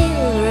 the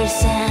silver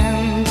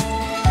sand.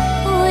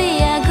 We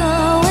are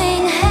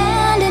going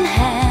hand in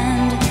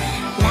hand,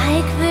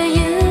 like we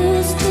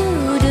used to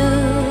do,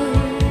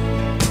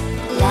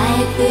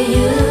 like we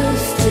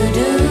used to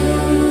do.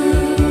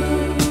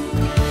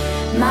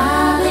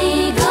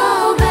 Marie, go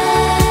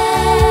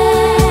back,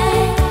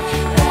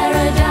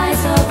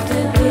 paradise of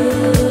the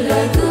blue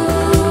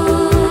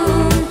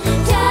lagoon.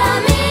 Tell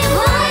me,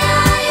 why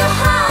are you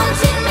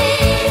haunting me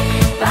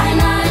by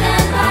night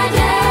and by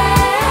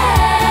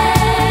day?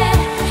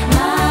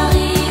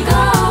 Marie,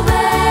 go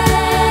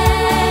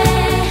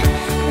back,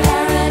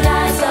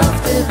 paradise of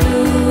the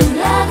blue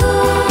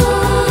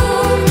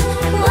lagoon,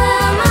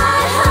 where my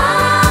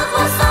heart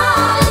was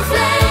all in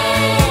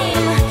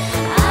flame.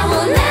 I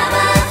will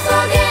never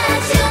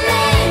forget your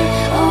name.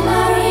 Oh,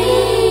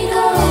 Marie,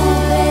 go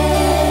back.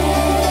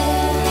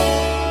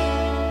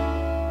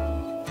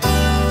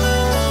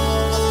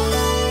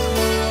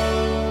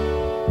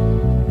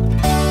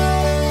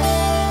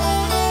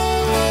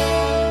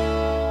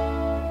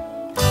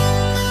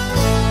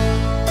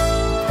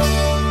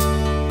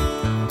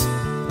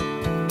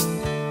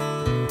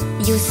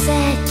 You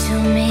said to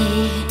me,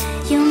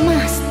 you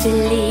must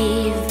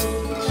believe,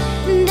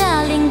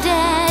 darling,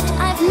 that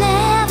I've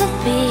never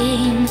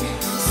been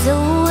so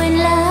in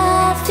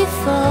love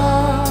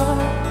before,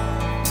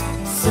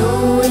 so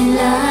in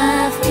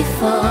love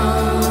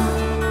before.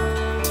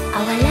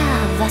 Our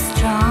love was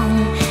strong,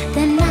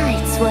 the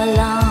nights were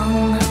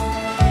long,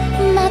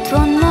 but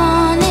one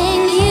morning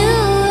you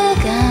were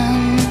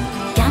gone,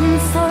 gone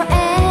forevermore,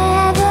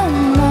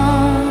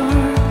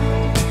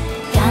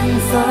 gone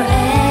forevermore.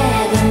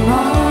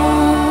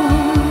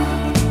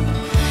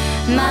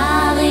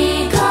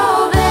 Marie, go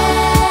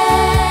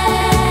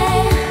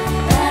back,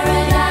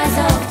 paradise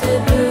of the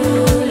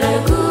blue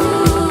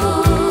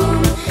lagoon.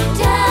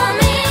 Tell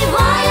me,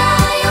 why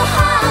are you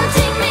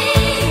haunting me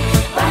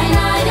by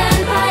night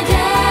and by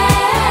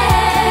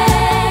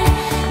day?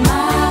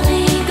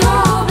 Marie, go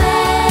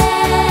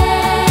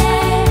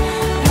back,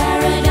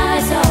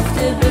 paradise of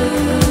the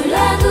blue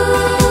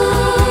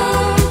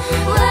lagoon,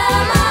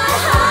 where my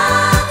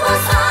heart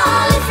was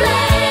all in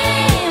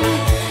flame.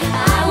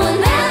 I will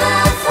never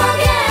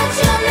forget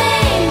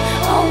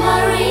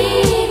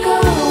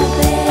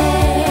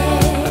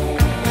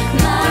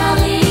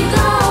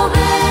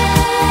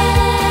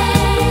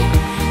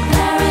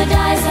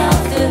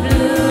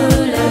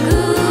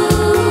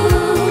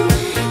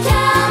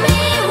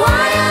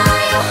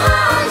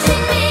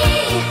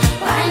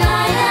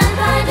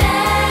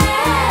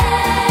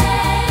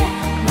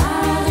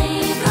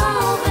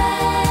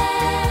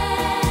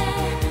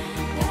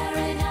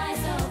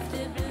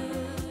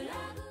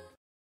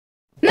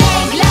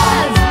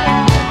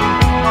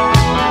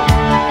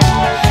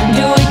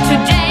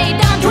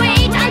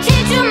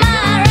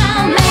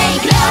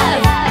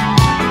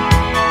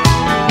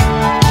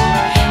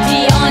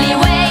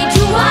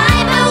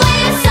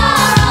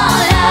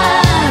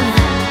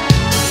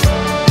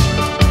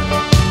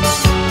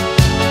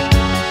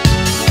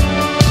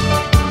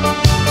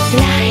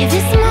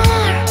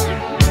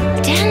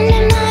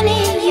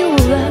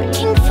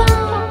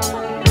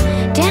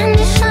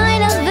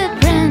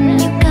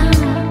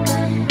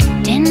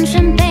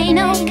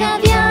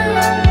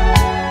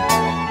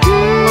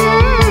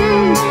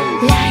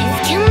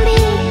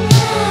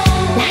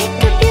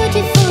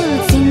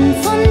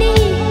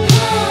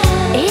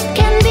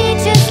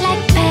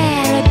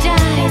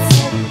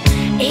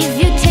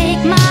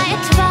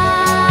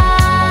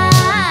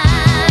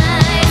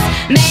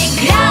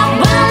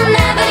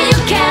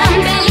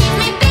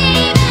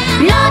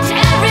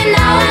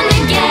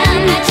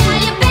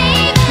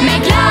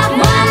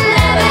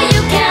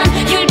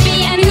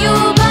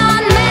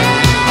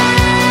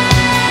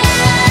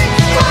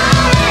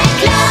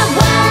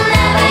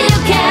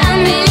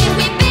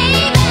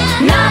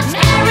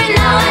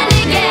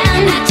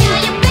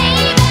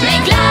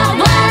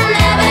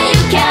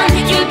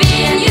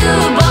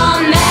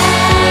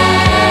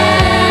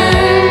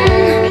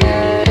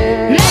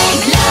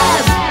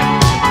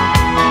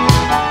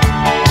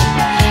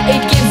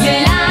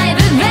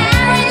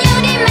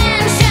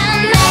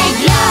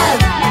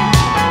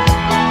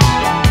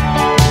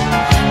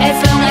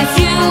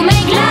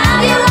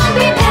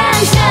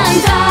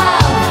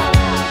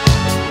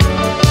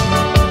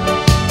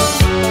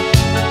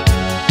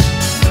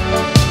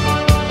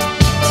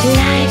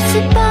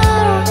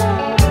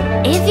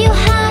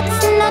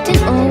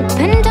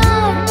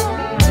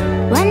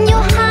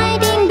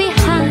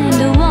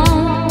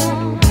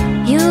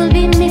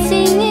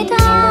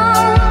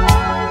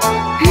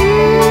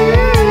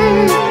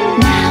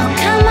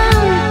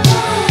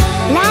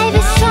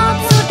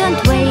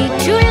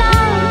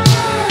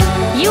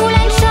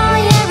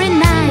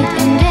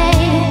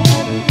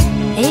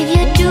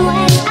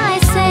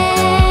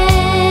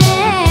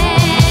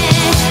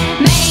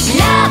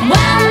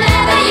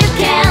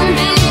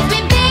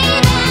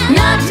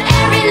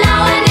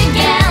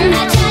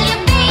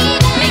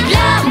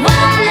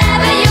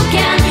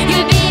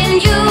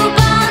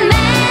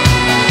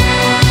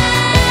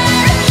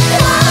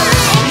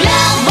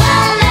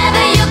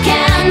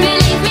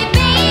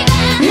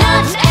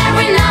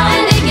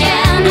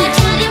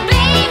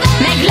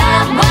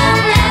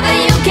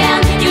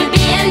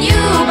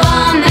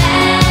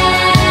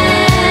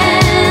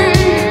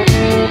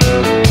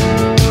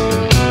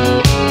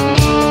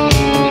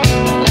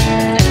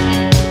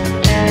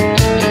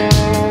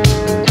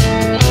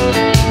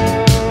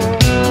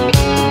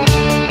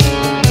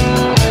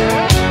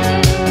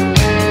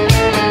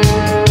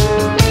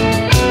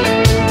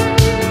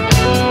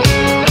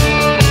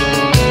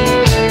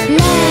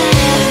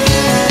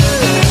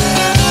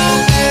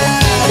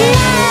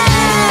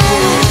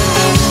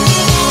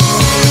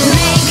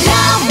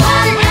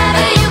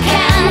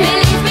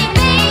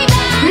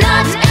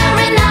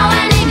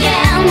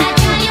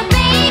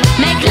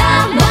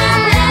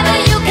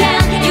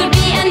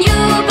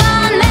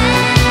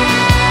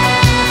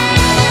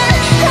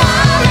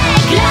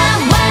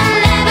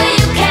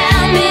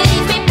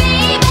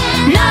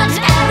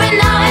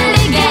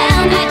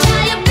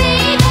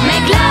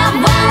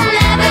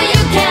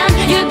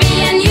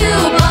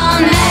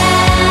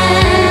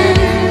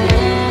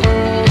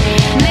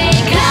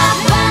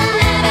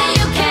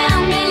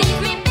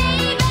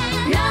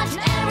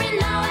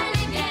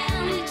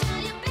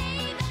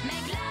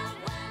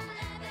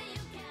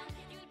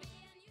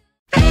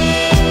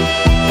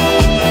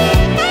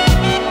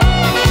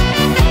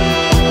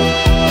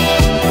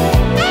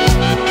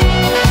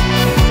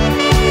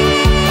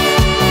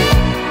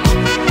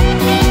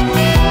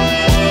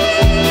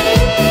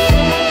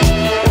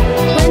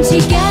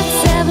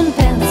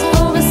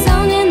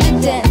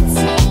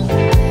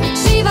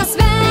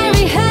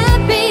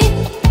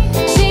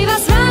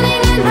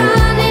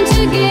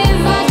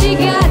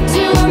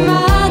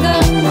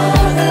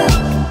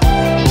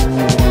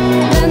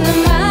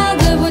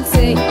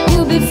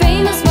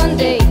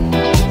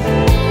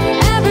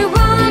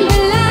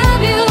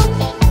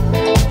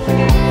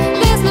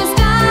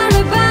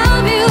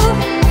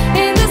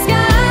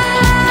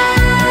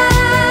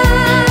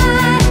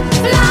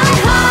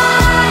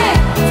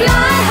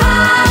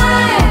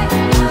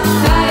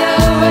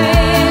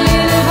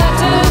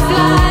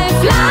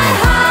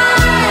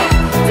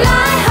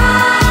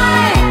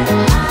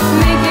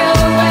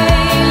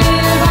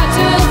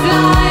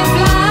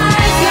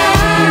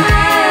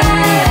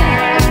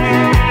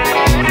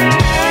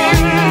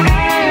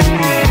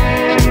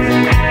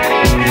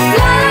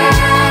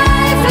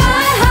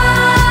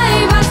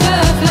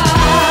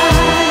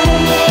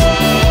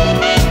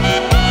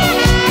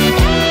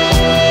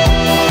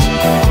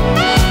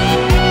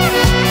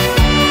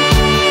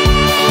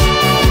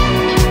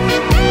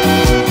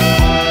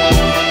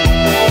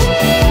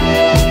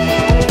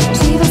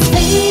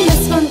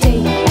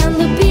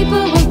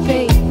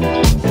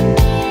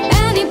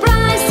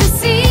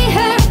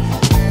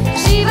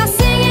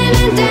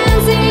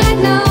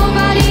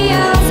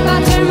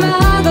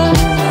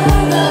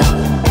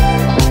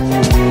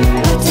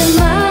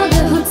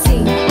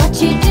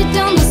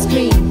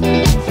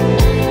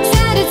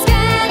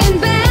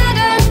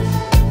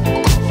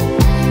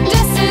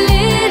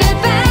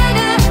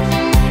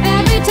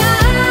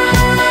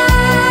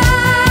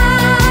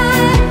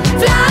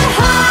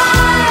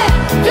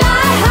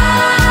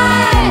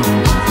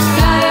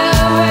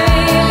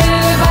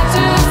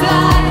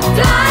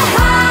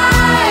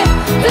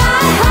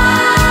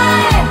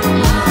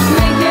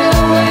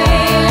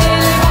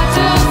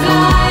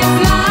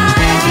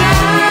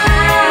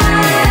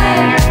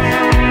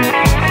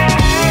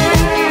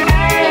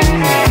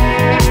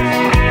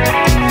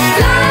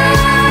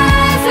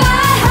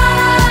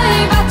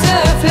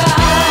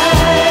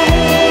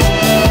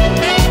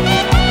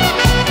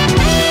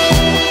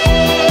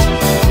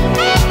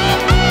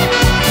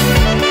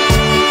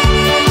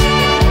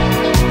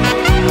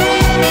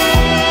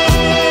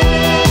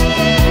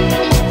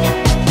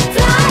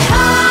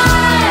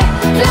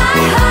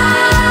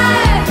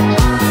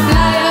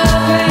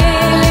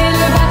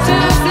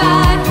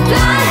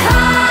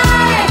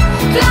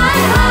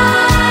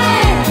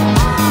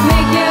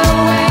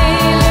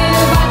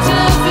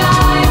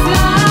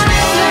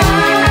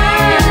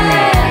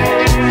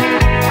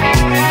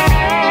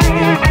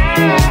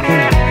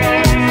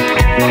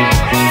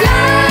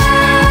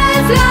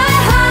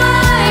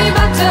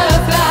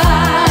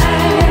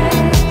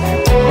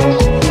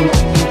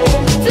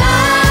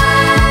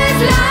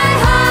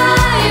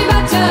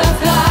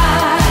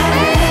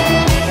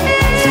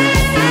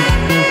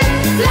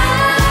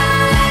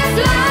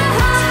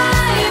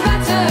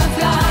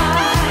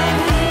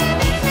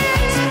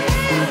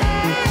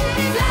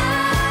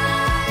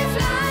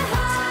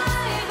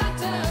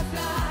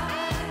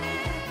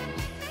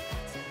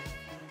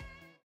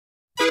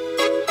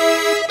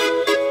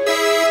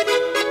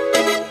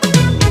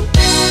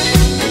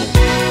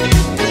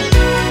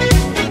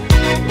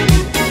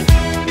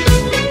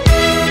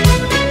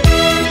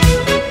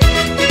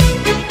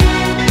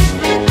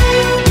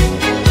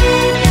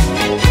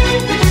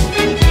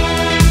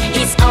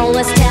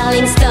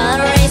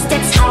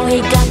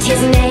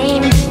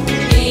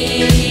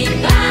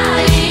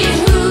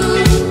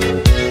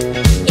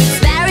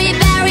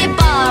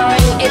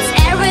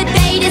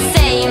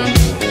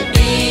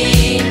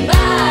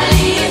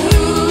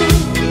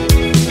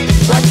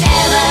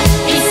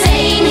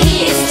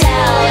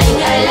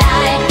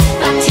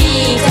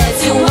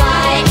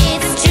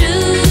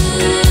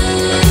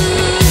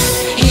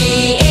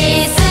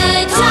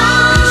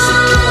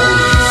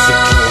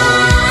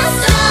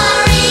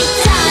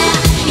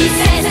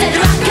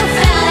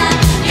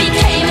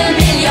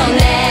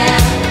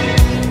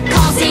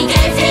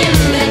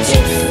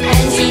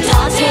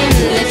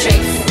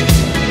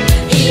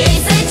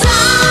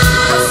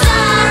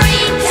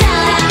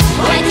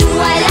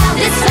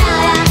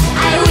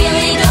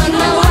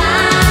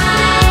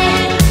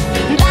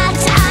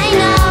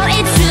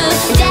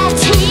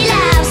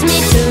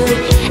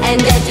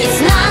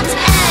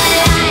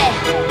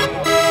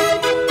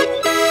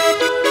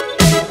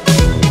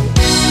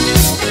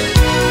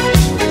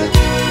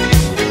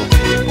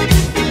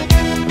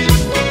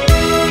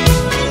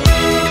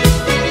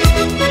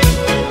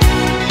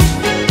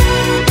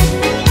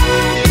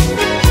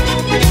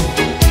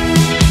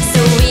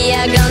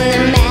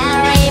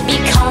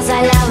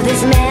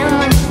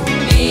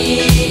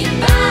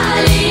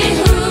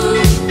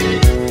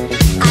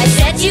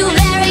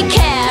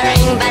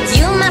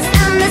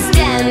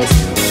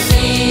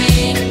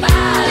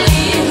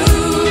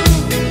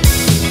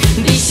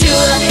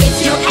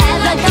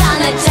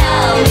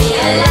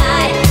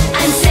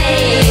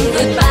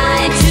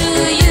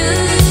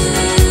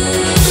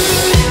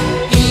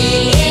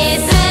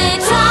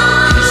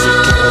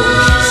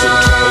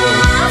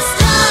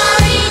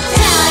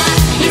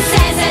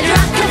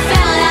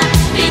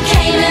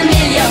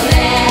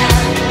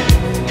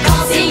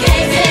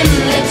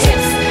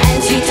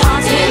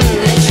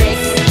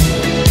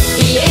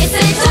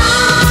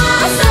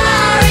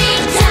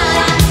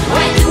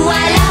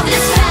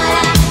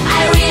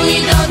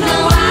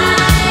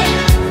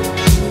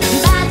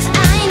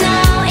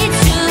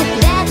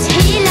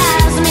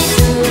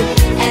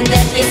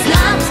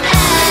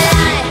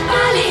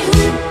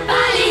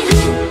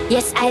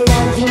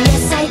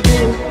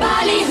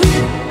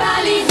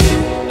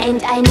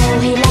I know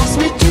he